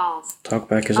phone calls.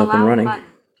 TalkBack is up and running. Button.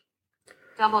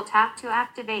 Double tap to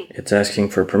activate. It's asking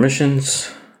for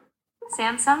permissions.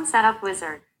 Samsung Setup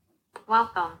Wizard.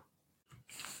 Welcome.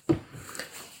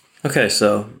 Okay,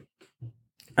 so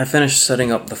I finished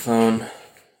setting up the phone.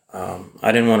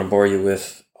 I didn't want to bore you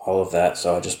with all of that,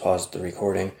 so I just paused the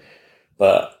recording.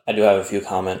 But I do have a few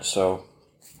comments. So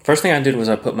first thing I did was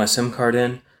I put my SIM card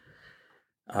in.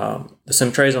 The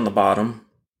SIM tray is on the bottom,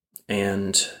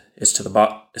 and it's to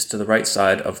the right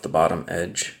side of the bottom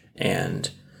edge. And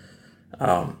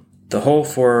the hole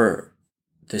for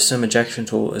the SIM ejection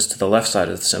tool is to the left side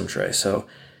of the SIM tray. So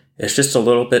it's just a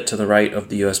little bit to the right of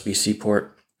the USB-C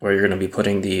port where you're going to be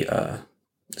putting the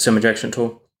SIM ejection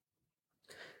tool.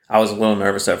 I was a little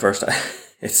nervous at first.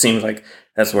 it seemed like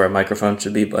that's where a microphone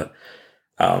should be, but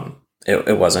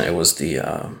it wasn't. It was the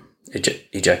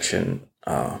ejection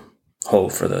hole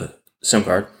for the SIM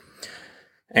card.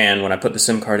 And when I put the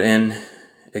SIM card in,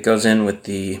 it goes in with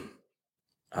the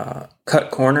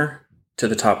cut corner to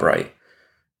the top right.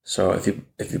 So if you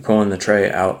pull in the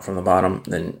tray out from the bottom,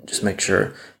 then just make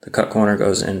sure the cut corner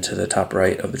goes into the top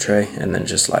right of the tray, and then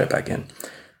just slide it back in.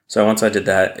 So once I did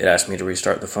that, it asked me to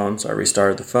restart the phone. So I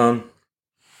restarted the phone,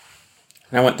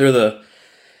 and I went through the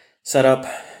setup.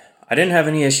 I didn't have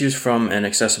any issues from an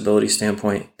accessibility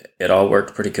standpoint. It all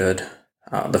worked pretty good.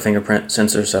 The fingerprint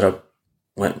sensor setup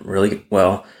went really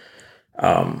well.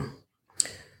 Only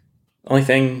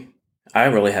thing I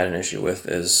really had an issue with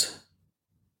is,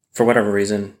 for whatever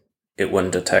reason, it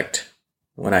wouldn't detect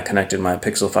when I connected my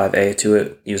Pixel 5a to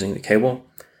it using the cable.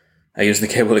 I used the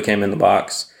cable that came in the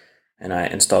box, and I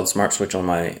installed Smart Switch on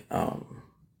my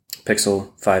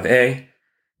Pixel 5a,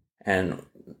 and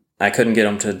I couldn't get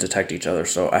them to detect each other,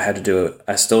 so I had to do it.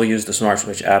 I still used the Smart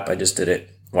Switch app. I just did it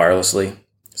wirelessly,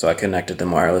 so I connected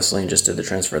them wirelessly and just did the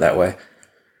transfer that way.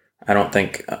 I don't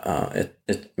think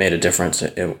it made a difference.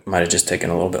 It might have just taken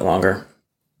a little bit longer.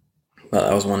 But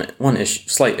that was one issue,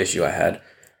 slight issue I had.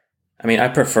 I mean, I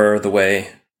prefer the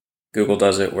way Google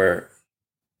does it, where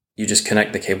you just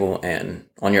connect the cable, and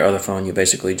on your other phone, you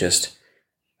basically just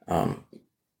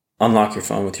unlock your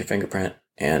phone with your fingerprint,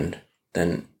 and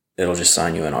then it'll just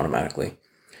sign you in automatically.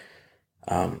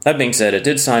 That being said, it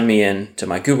did sign me in to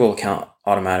my Google account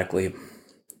automatically,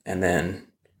 and then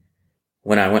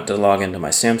when I went to log into my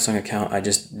Samsung account, I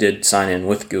just did sign in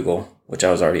with Google, which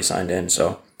I was already signed in,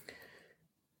 so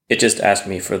it just asked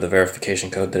me for the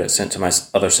verification code that it sent to my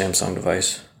other Samsung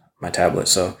device, my tablet.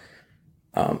 So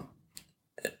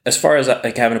as far as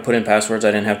like having to put in passwords,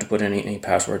 I didn't have to put any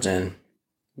passwords in,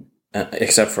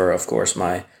 except for, of course,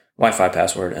 my Wi-Fi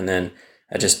password. And then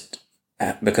I just,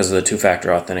 because of the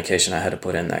two-factor authentication, I had to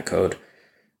put in that code.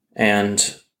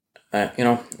 And, other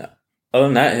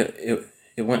than that,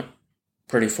 it went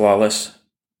pretty flawless.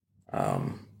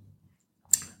 I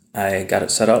got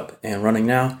it set up and running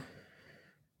now.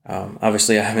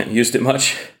 Obviously, I haven't used it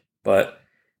much, but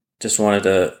just wanted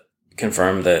to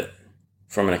confirm that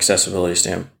from an accessibility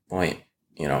standpoint,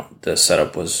 the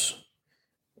setup was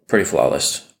pretty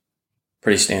flawless,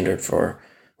 pretty standard for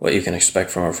what you can expect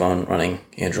from a phone running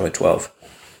Android 12.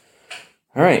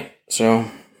 All right,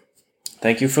 so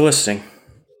thank you for listening.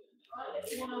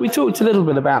 We talked a little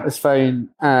bit about this phone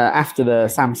after the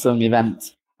Samsung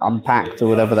event, Unpacked or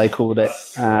whatever they called it,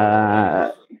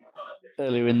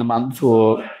 earlier in the month,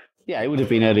 or it would have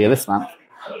been earlier this month.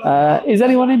 Is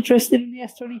anyone interested in the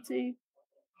S22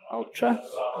 Ultra?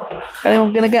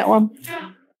 Anyone going to get one?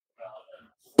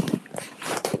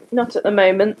 Not at the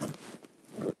moment.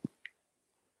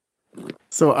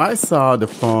 So I saw the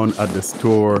phone at the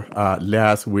store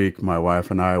last week. My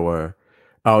wife and I were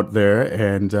out there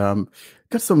and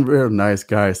got some real nice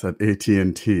guys at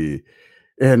AT&T.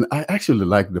 And I actually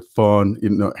like the phone.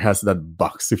 It has that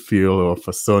boxy feel of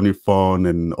a Sony phone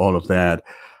and all of that.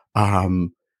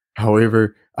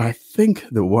 However, I think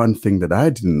the one thing that I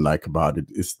didn't like about it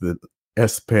is the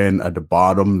S Pen at the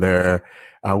bottom there.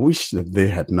 I wish that they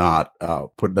had not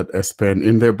put that S Pen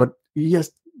in there. But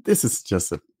yes, this is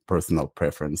just a personal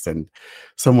preference, and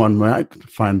someone might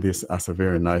find this as a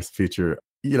very nice feature.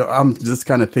 I'm just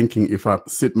kind of thinking, if I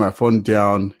sit my phone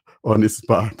down on its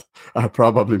spot, I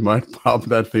probably might pop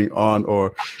that thing on,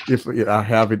 or if I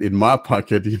have it in my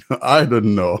pocket, I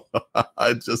don't know.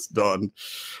 I just don't.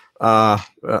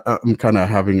 I'm kind of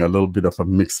having a little bit of a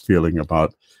mixed feeling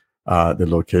about the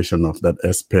location of that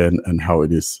S Pen and how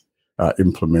it is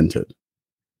implemented.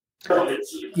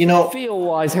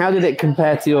 Feel-wise, how did it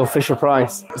compare to your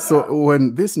Fisher-Price? So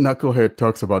when this knucklehead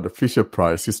talks about the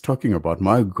Fisher-Price, he's talking about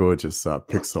my gorgeous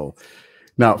Pixel.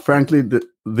 Now, frankly,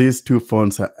 these two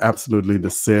phones are absolutely the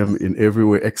same in every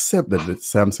way, except that the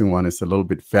Samsung one is a little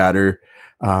bit fatter.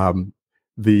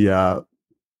 The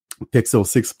Pixel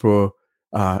 6 Pro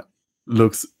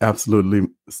looks absolutely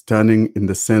stunning in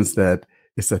the sense that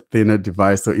it's a thinner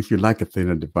device. So if you like a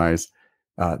thinner device,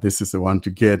 this is the one to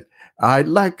get. I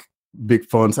like big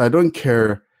phones. I don't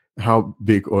care how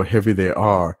big or heavy they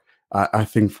are. I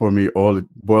think for me, all it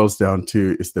boils down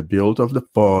to is the build of the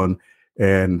phone.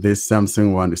 And this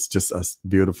Samsung one is just as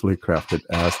beautifully crafted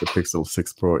as the Pixel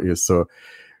 6 Pro is. So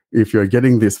if you're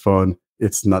getting this phone,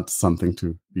 it's not something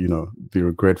to, be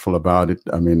regretful about it.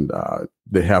 I mean,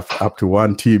 they have up to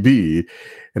 1 TB,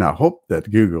 and I hope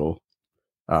that Google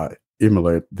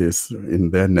emulate this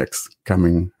in their next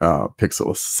coming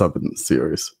Pixel 7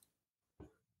 series.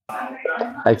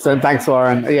 Excellent. Thanks,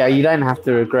 Warren. Yeah, you don't have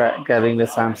to regret getting the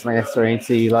Samsung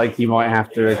S22 like you might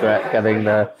have to regret getting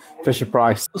the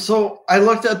Fisher-Price. So I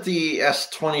looked at the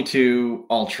S22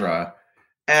 Ultra,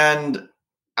 and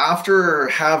after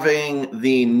having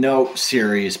the Note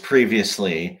series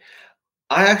previously,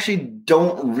 I actually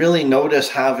don't really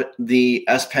notice the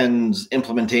S Pen's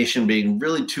implementation being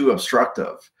really too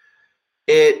obstructive.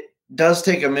 It does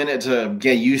take a minute to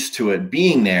get used to it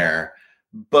being there,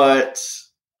 but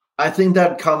I think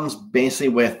that comes basically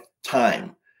with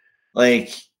time.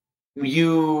 Like,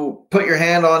 you put your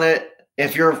hand on it,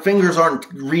 if your fingers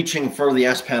aren't reaching for the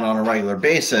S Pen on a regular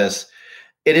basis,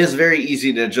 it is very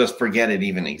easy to just forget it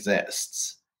even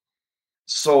exists.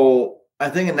 So I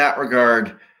think in that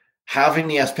regard, having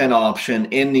the S Pen option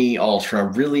in the Ultra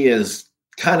really is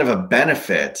kind of a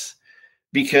benefit,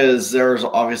 because there's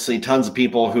obviously tons of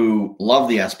people who love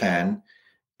the S Pen,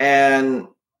 and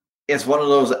it's one of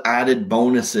those added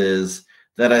bonuses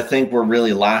that I think were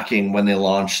really lacking when they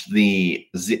launched the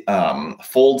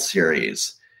Fold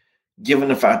series, given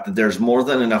the fact that there's more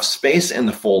than enough space in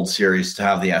the Fold series to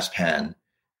have the S Pen,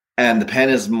 and the pen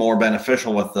is more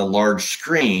beneficial with the large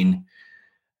screen.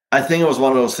 I think it was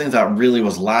one of those things that really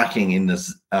was lacking in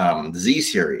this Z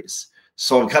series.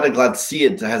 So I'm kind of glad to see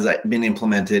it has been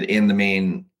implemented in the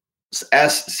main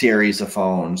S series of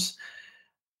phones,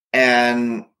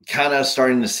 and kind of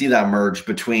starting to see that merge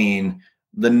between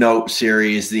the Note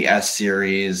series, the S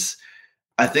series.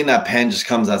 I think that pen just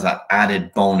comes as an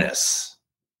added bonus.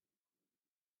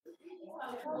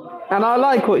 And I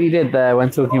like what you did there when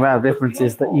talking about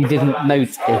differences, that you didn't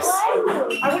notice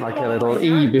like a little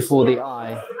E before the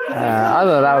I. I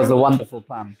thought that was a wonderful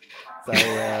plan. So,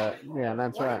 yeah,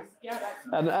 that's right.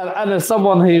 And as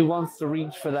someone who wants to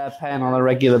reach for their pen on a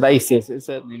regular basis, it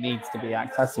certainly needs to be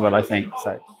accessible, I think.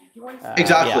 So,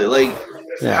 exactly. Yeah. Like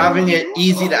having it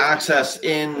easy to access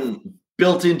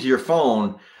built into your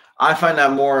phone, I find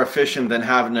that more efficient than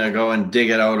having to go and dig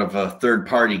it out of a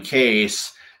third-party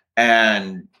case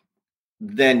and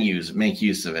then make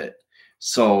use of it.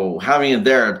 So having it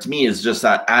there, to me, is just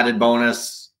that added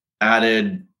bonus,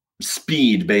 added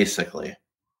speed, basically.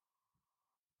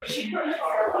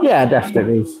 Yeah,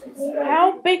 definitely.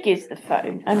 How big is the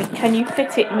phone? I mean, can you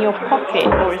fit it in your pocket,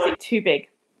 or is it too big?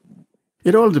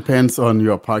 It all depends on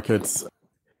your pockets.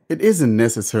 It isn't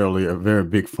necessarily a very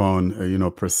big phone,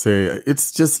 per se.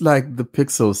 It's just like the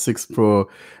Pixel 6 Pro.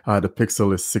 The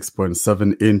Pixel is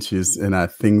 6.7 inches, and I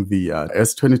think the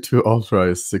S22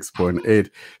 Ultra is 6.8.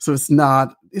 So it's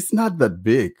not that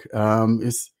big.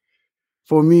 It's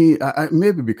for me,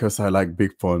 maybe because I like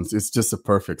big phones, it's just a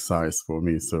perfect size for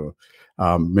me. So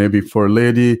maybe for a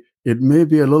lady, it may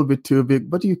be a little bit too big,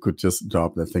 but you could just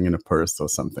drop that thing in a purse or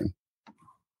something.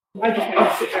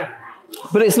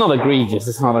 But it's not egregious.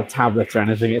 It's not a tablet or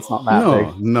anything. It's not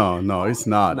that big. No, it's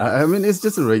not. I mean, it's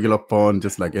just a regular phone,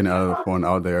 just like any other phone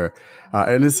out there.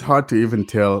 And it's hard to even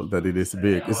tell that it is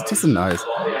big. It's just a nice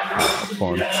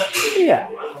phone. Yeah.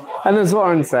 And as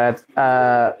Warren said,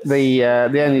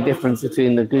 the only difference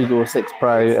between the Google 6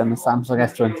 Pro and the Samsung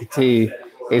S22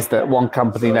 is that one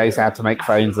company knows how to make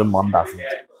phones and one doesn't.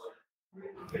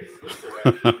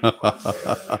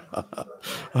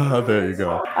 There you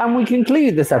go. And we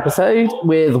conclude this episode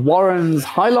with Warren's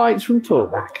highlights from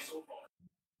TalkBack.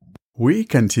 We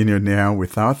continue now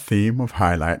with our theme of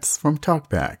highlights from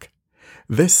TalkBack.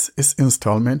 This is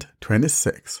installment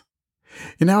 26.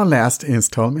 In our last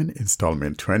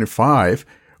installment 25,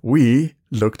 we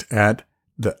looked at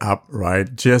the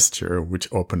upright gesture,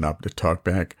 which opened up the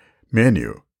TalkBack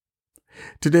menu.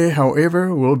 Today,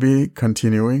 however, we'll be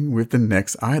continuing with the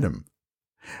next item.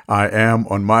 I am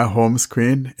on my home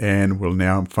screen and will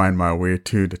now find my way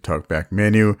to the TalkBack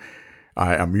menu.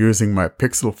 I am using my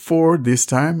Pixel 4 this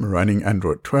time, running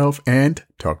Android 12 and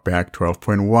TalkBack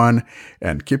 12.1,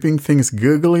 and keeping things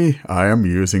googly, I am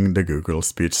using the Google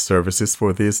Speech Services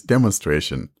for this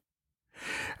demonstration.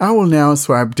 I will now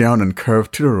swipe down and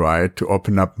curve to the right to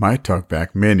open up my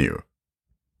TalkBack menu.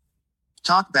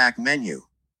 TalkBack menu.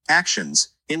 Actions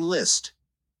in list.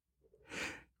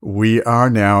 We are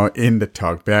now in the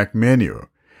TalkBack menu.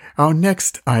 Our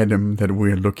next item that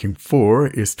we're looking for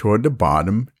is toward the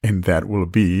bottom, and that will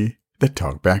be the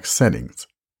TalkBack settings.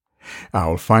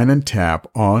 I'll find and tap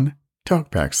on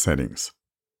TalkBack settings.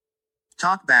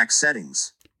 TalkBack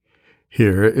settings.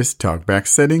 Here is TalkBack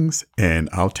settings, and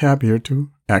I'll tap here to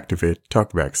activate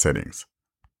TalkBack settings.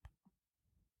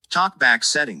 TalkBack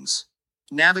settings.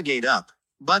 Navigate up.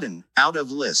 Button out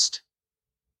of list.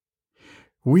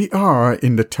 We are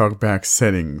in the TalkBack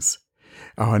settings.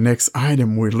 Our next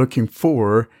item we're looking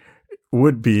for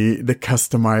would be the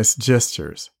customized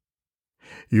gestures.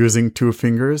 Using two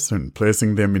fingers and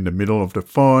placing them in the middle of the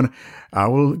phone, I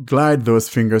will glide those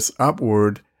fingers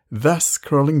upward, thus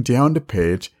scrolling down the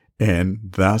page, and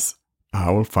thus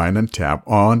I will find and tap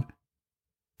on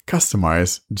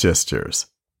Customize Gestures.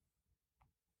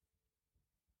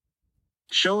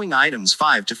 Showing items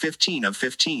 5 to 15 of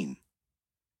 15.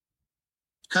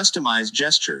 Customize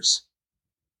gestures.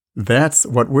 That's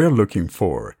what we're looking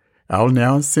for. I'll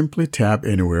now simply tap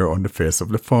anywhere on the face of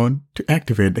the phone to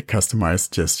activate the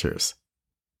customized gestures.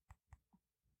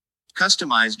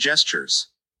 Customize gestures.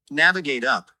 Navigate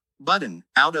up. Button.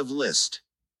 Out of list.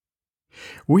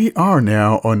 We are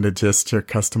now on the gesture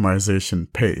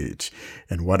customization page,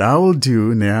 and what I will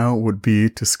do now would be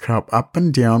to scrub up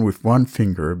and down with one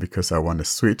finger because I want to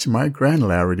switch my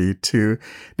granularity to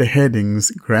the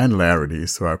headings granularity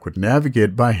so I could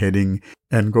navigate by heading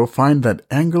and go find that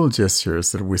angle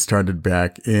gestures that we started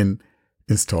back in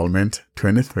installment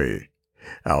 23.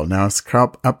 I'll now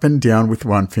scrub up and down with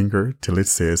one finger till it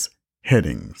says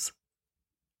headings.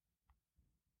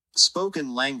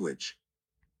 Spoken language.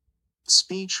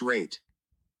 Speech rate.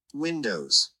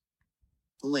 Windows.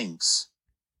 Links.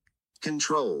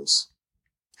 Controls.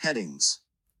 Headings.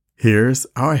 Here's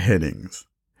our headings.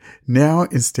 Now,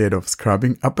 instead of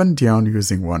scrubbing up and down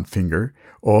using one finger,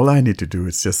 all I need to do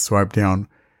is just swipe down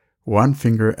one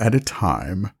finger at a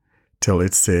time till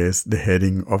it says the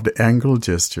heading of the angle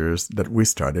gestures that we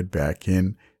started back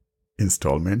in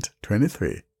installment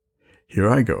 23. Here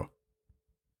I go.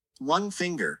 One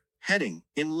finger. Heading.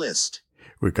 In list.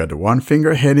 We got the one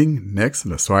finger heading. Next,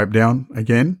 let's swipe down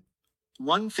again.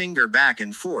 One finger back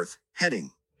and forth.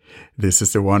 Heading. This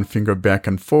is the one finger back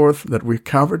and forth that we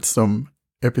covered some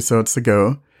episodes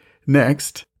ago.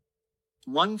 Next.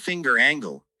 One finger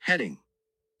angle. Heading.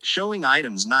 Showing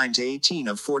items 9 to 18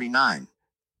 of 49.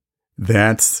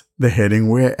 That's the heading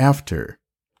we're after.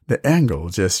 The angle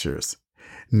gestures.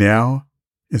 Now,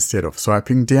 instead of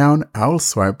swiping down, I'll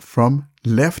swipe from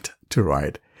left to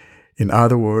right. In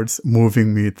other words,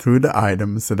 moving me through the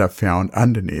items that are found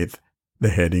underneath the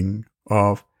heading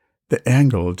of the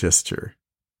angle gesture.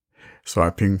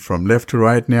 Swiping from left to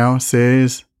right now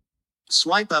says,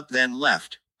 Swipe up then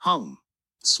left. Home.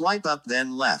 Swipe up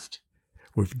then left.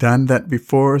 We've done that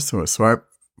before, so swipe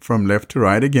from left to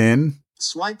right again.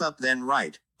 Swipe up then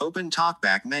right. Open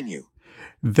talkback menu.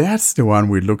 That's the one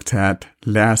we looked at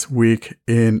last week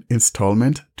in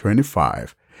installment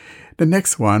 25. The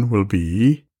next one will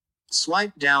be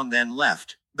Swipe down then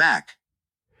left, back.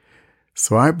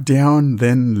 Swipe down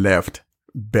then left,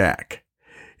 back.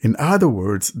 In other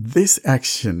words, this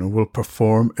action will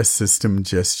perform a system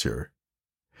gesture.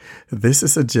 This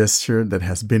is a gesture that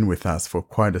has been with us for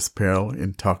quite a spell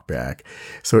in TalkBack.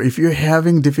 So if you're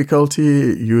having difficulty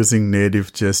using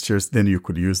native gestures, then you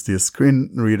could use this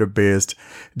screen reader-based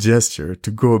gesture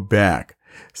to go back.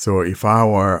 So if I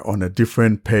were on a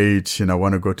different page and I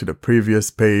want to go to the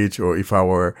previous page, or if I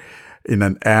were in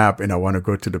an app and I want to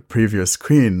go to the previous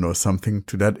screen or something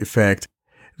to that effect,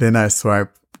 then I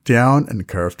swipe down and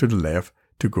curve to the left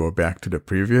to go back to the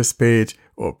previous page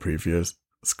or previous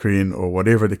screen or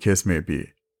whatever the case may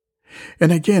be.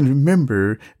 And again,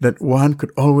 remember that one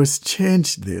could always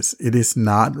change this. It is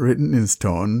not written in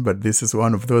stone, but this is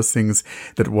one of those things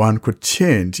that one could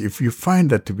change. If you find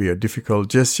that to be a difficult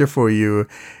gesture for you,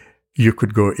 you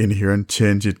could go in here and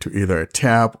change it to either a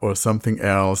tap or something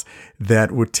else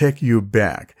that would take you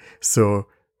back. So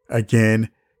again,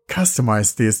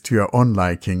 customize this to your own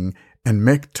liking and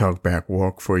make TalkBack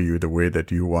work for you the way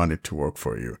that you want it to work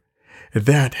for you.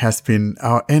 That has been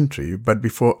our entry, but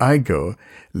before I go,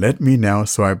 let me now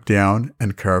swipe down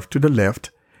and curve to the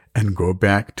left and go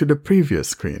back to the previous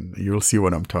screen. You'll see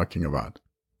what I'm talking about.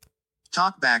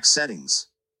 TalkBack settings.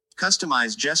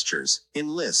 Customize gestures in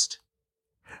list.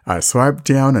 I swiped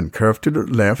down and curved to the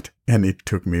left, and it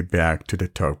took me back to the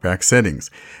TalkBack settings.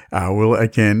 I will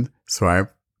again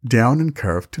swipe down and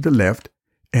curve to the left,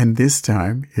 and this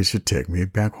time it should take me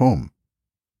back home.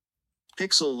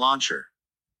 Pixel launcher.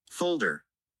 Folder.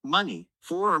 Money.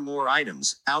 4 or more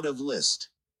items. Out of list.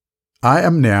 I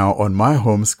am now on my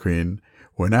home screen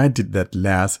when I did that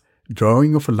last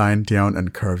drawing of a line down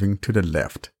and curving to the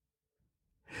left.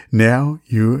 Now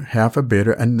you have a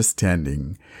better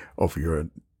understanding of your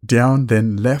down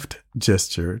then left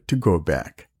gesture to go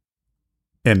back.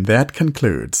 And that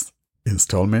concludes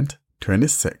installment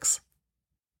 26.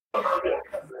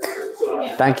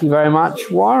 Thank you very much,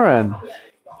 Warren.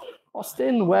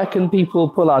 Austin, where can people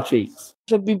pull our cheeks?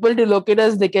 For people to locate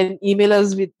us, they can email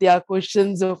us with their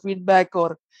questions or feedback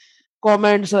or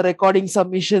comments or recording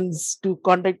submissions to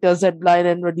contact us at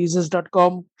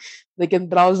blindandroidusers.com. They can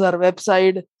browse our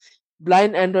website,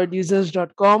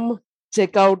 blindandroidusers.com.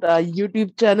 check out our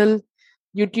YouTube channel,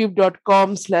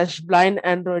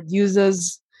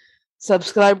 youtube.com/blindandroidusers.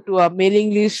 Subscribe to our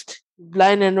mailing list,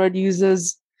 Blind Android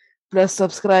Users, plus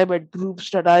subscribe at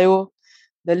groups.io.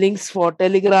 The links for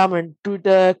Telegram and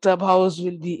Twitter, Clubhouse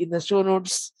will be in the show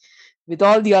notes with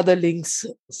all the other links.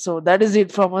 So that is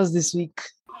it from us this week.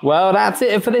 Well, that's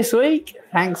it for this week.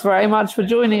 Thanks very much for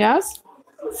joining us.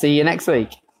 See you next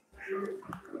week.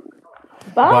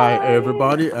 Bye. Bye,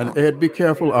 everybody. And Ed, be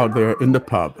careful out there in the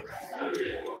pub.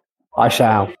 I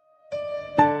shall.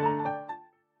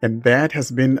 And that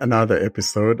has been another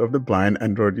episode of the Blind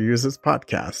Android Users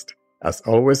Podcast. As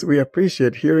always, we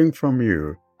appreciate hearing from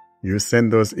you. You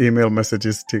send those email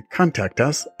messages to contact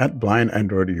us at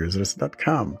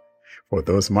blindandroidusers.com. For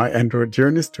those My Android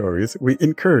Journey stories, we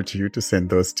encourage you to send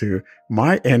those to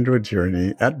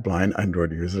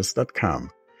myandroidjourney@blindandroidusers.com.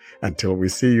 Until we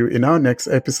see you in our next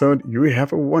episode, you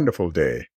have a wonderful day.